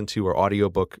podcasts I listen to or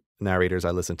audiobook narrators I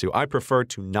listen to, I prefer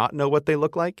to not know what they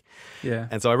look like. Yeah.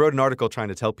 And so I wrote an article trying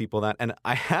to tell people that. And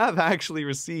I have actually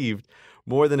received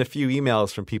more than a few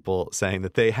emails from people saying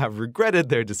that they have regretted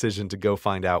their decision to go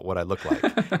find out what I look like.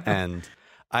 And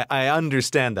I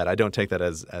understand that. I don't take that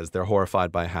as they're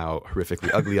horrified by how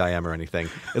horrifically ugly I am or anything.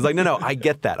 It's like, no, I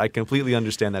get that. I completely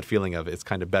understand that feeling of it's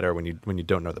kind of better when you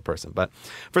don't know the person. But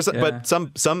but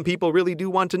some people really do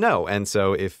want to know. And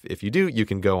so if you do, you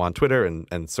can go on Twitter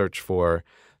and search for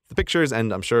the pictures,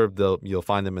 and I'm sure you'll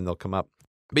find them and they'll come up.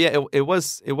 But yeah, it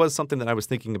was something that I was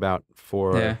thinking about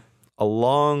for a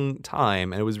long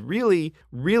time, and it was really,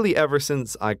 really ever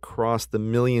since I crossed the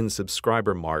 1 million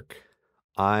subscriber mark,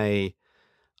 I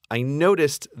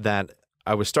noticed that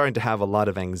I was starting to have a lot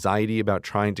of anxiety about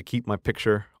trying to keep my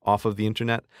picture off of the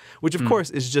internet, which of course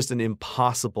is just an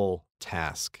impossible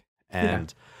task.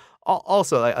 And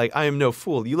also, I am no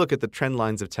fool. You look at the trend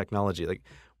lines of technology, like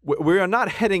we are not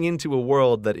heading into a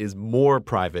world that is more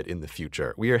private in the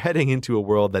future. We are heading into a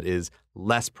world that is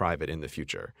less private in the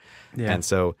future. Yeah. And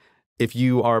so if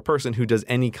you are a person who does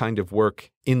any kind of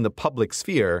work in the public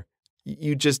sphere,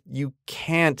 you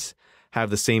can't have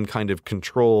the same kind of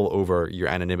control over your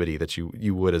anonymity that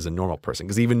you would as a normal person,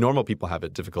 because even normal people have a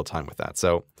difficult time with that.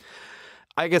 So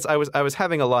I guess I was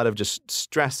having a lot of just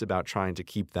stress about trying to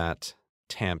keep that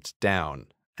tamped down.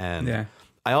 And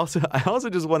I also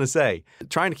just want to say,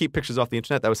 trying to keep pictures off the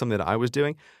internet, that was something that I was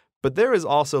doing. But there is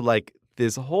also like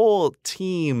this whole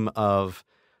team of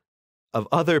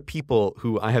other people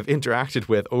who I have interacted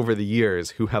with over the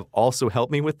years who have also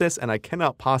helped me with this, and I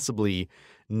cannot possibly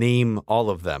name all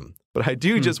of them. But I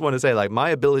do just want to say, like, my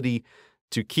ability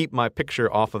to keep my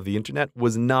picture off of the internet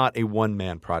was not a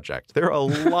one-man project. There are a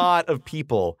lot of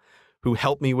people who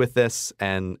helped me with this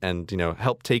and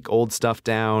helped take old stuff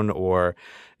down, or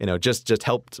just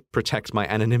helped protect my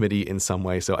anonymity in some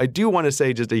way. So I do want to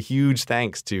say just a huge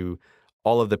thanks to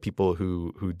all of the people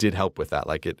who did help with that.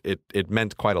 Like it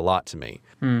meant quite a lot to me.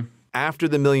 After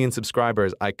the 1 million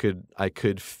subscribers, I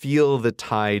could feel the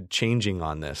tide changing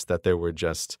on this, that there was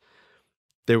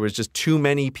just too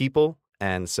many people.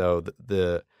 And so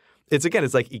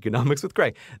it's like economics with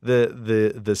Gray.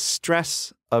 The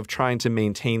stress of trying to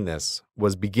maintain this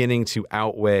was beginning to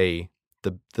outweigh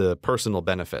the personal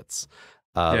benefits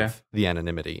of the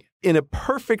anonymity. In a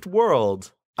perfect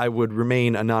world, I would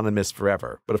remain anonymous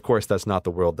forever. But of course, that's not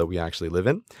the world that we actually live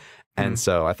in. And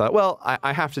so I thought, well,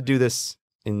 I have to do this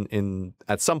in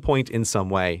at some point in some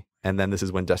way. And then this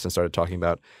is when Destin started talking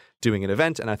about doing an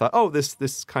event. And I thought, oh,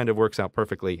 this kind of works out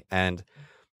perfectly. And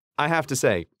I have to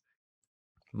say,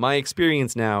 my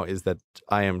experience now is that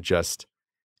I am just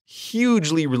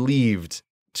hugely relieved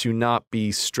to not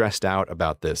be stressed out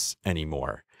about this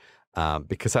anymore.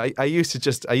 Because I used to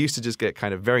just get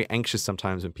kind of very anxious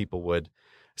sometimes when people would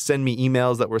send me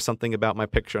emails that were something about my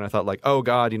picture, and I thought like, oh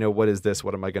God, what is this?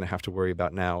 What am I going to have to worry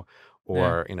about now?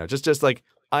 Or just like,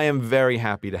 I am very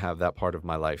happy to have that part of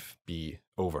my life be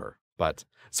over. But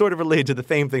sort of related to the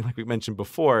fame thing, like we mentioned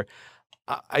before,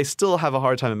 I still have a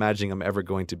hard time imagining I'm ever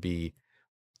going to be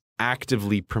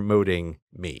actively promoting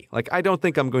me. Like, I don't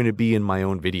think I'm going to be in my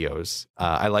own videos.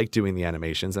 I like doing the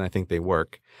animations, and I think they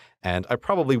work. And I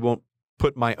probably won't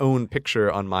put my own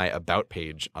picture on my about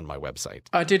page on my website.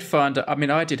 I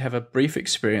did have a brief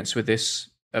experience with this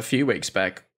a few weeks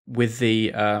back with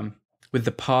the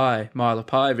Mile of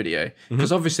Pie video,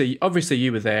 because obviously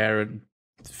you were there and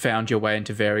found your way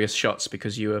into various shots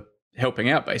because you were helping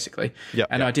out basically.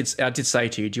 I did say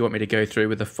to you, do you want me to go through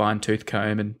with a fine-tooth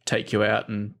comb and take you out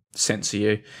and censor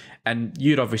you? And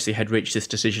you'd obviously had reached this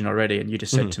decision already, and you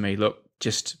just said to me, look,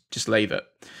 just leave it.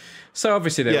 So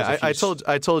obviously there was a few...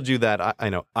 I told you that I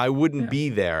know I wouldn't be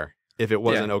there if it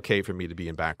wasn't okay for me to be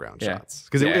in background shots.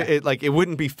 Because it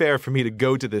wouldn't be fair for me to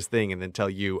go to this thing and then tell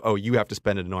you, oh, you have to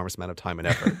spend an enormous amount of time and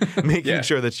effort making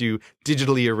sure that you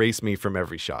digitally erase me from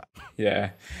every shot.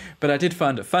 Yeah. But I did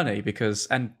find it funny because,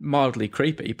 and mildly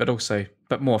creepy,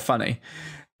 but more funny,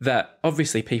 that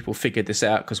obviously people figured this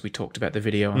out because we talked about the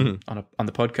video on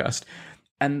the podcast.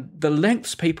 And the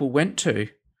lengths people went to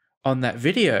on that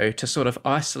video to sort of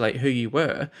isolate who you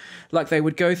were, like they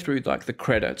would go through like the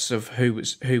credits of who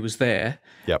was there,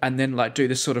 and then like do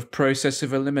this sort of process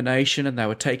of elimination, and they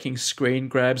were taking screen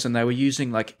grabs and they were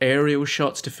using like aerial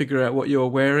shots to figure out what you were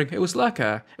wearing. It was like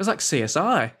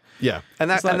CSI. Yeah, and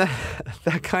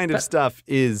that kind of stuff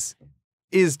is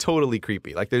totally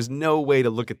creepy. Like, there's no way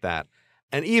to look at that,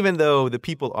 and even though the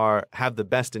people have the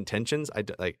best intentions,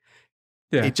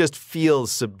 it just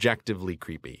feels subjectively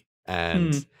creepy.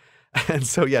 And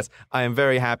so, yes, I am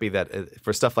very happy that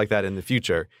for stuff like that in the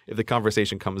future, if the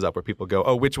conversation comes up where people go,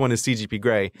 oh, which one is CGP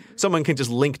Grey? Someone can just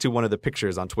link to one of the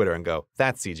pictures on Twitter and go,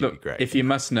 that's CGP Grey. If you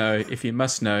must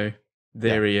know,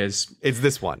 there he is. It's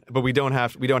this one. But we don't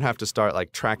have to start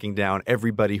like tracking down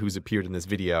everybody who's appeared in this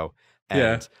video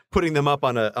and putting them up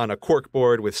on a cork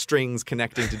board with strings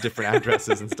connecting to different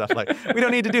addresses and stuff. Like, we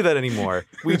don't need to do that anymore.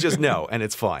 We just know, and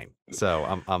it's fine.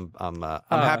 So I'm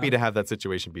happy to have that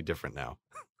situation be different now.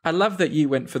 I love that you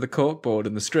went for the corkboard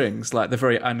and the strings, like the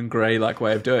very un-Grey-like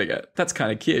way of doing it. That's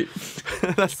kind of cute.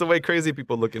 That's the way crazy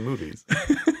people look in movies.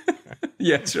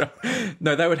 Yeah, sure.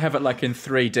 No, they would have it like in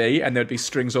 3D, and there'd be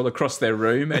strings all across their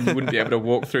room, and you wouldn't be able to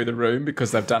walk through the room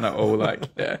because they've done it all like,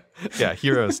 yeah,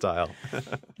 hero style.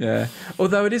 Yeah.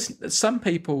 Although it is, some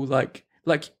people like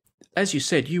as you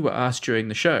said, you were asked during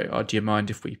the show, oh, do you mind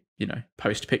if we,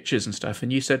 post pictures and stuff.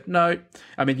 And you said no.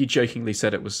 I mean, you jokingly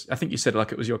said it was. I think you said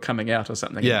like it was your coming out or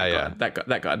something. Yeah, That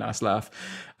got a nice laugh.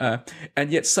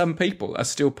 And yet some people are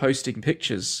still posting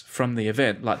pictures from the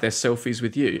event, like their selfies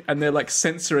with you, and they're like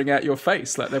censoring out your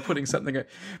face, like they're putting something.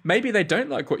 Maybe they don't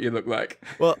like what you look like.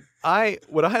 Well,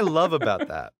 what I love about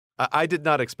that, I did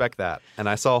not expect that. And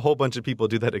I saw a whole bunch of people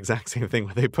do that exact same thing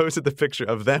where they posted the picture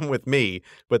of them with me,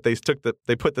 but they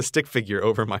put the stick figure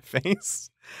over my face.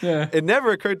 Yeah. It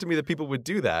never occurred to me that people would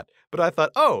do that. But I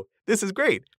thought, oh, this is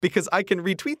great because I can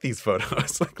retweet these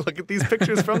photos. Like, look at these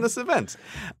pictures from this event.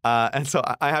 And so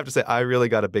I have to say, I really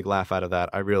got a big laugh out of that.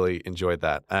 I really enjoyed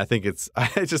that. And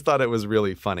I just thought it was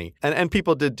really funny. And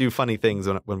people did do funny things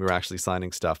when we were actually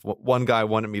signing stuff. One guy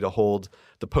wanted me to hold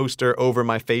the poster over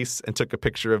my face and took a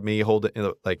picture of me holding,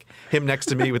 like him next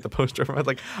to me with the poster over my,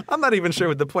 like, I'm not even sure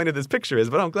what the point of this picture is,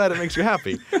 but I'm glad it makes you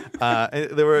happy. And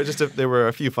there were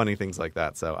a few funny things like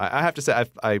that. So I have to say,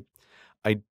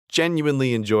 I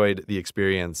genuinely enjoyed the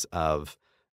experience of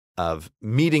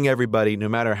meeting everybody, no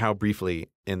matter how briefly,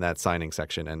 in that signing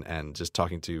section, and just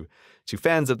talking to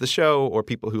fans of the show or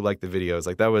people who like the videos.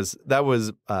 Like that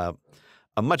was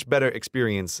a much better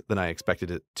experience than I expected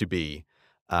it to be.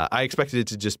 I expected it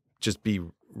to just be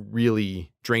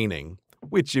really draining,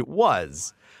 which it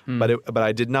was. But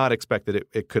I did not expect that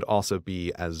it could also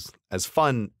be as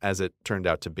fun as it turned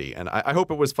out to be. And I hope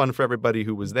it was fun for everybody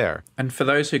who was there. And for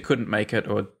those who couldn't make it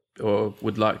or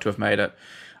would like to have made it,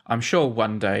 I'm sure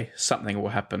one day something will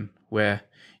happen where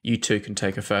you two can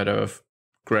take a photo of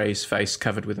Gray's face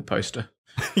covered with a poster.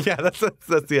 Yeah, that's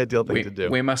the ideal thing to do.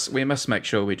 We must make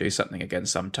sure we do something again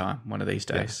sometime, one of these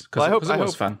days, because it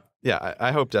was fun. Yeah,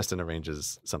 I hope Destin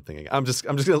arranges something. I'm just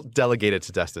going to delegate it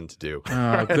to Destin to do.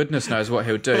 Oh, goodness knows what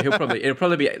he'll do. It'll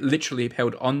probably be literally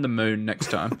held on the moon next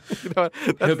time.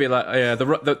 He'll be like, oh, yeah,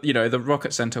 the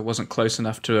rocket center wasn't close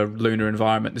enough to a lunar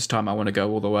environment this time. I want to go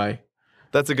all the way.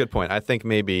 That's a good point. I think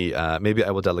maybe I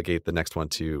will delegate the next one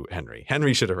to Henry.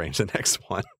 Henry should arrange the next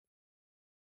one.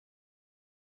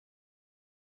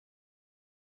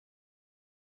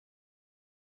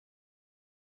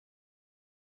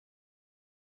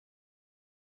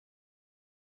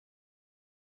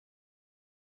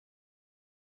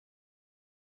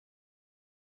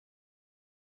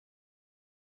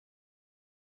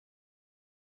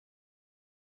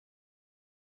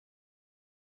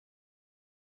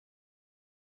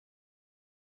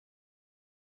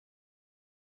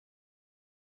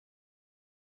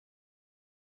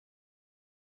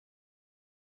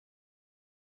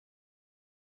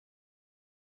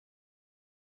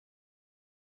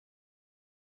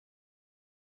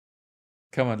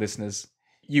 Come on, listeners.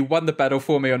 You won the battle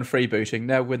for me on freebooting.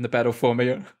 Now win the battle for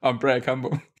me on Brag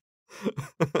Humble.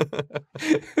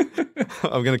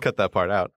 I'm going to cut that part out.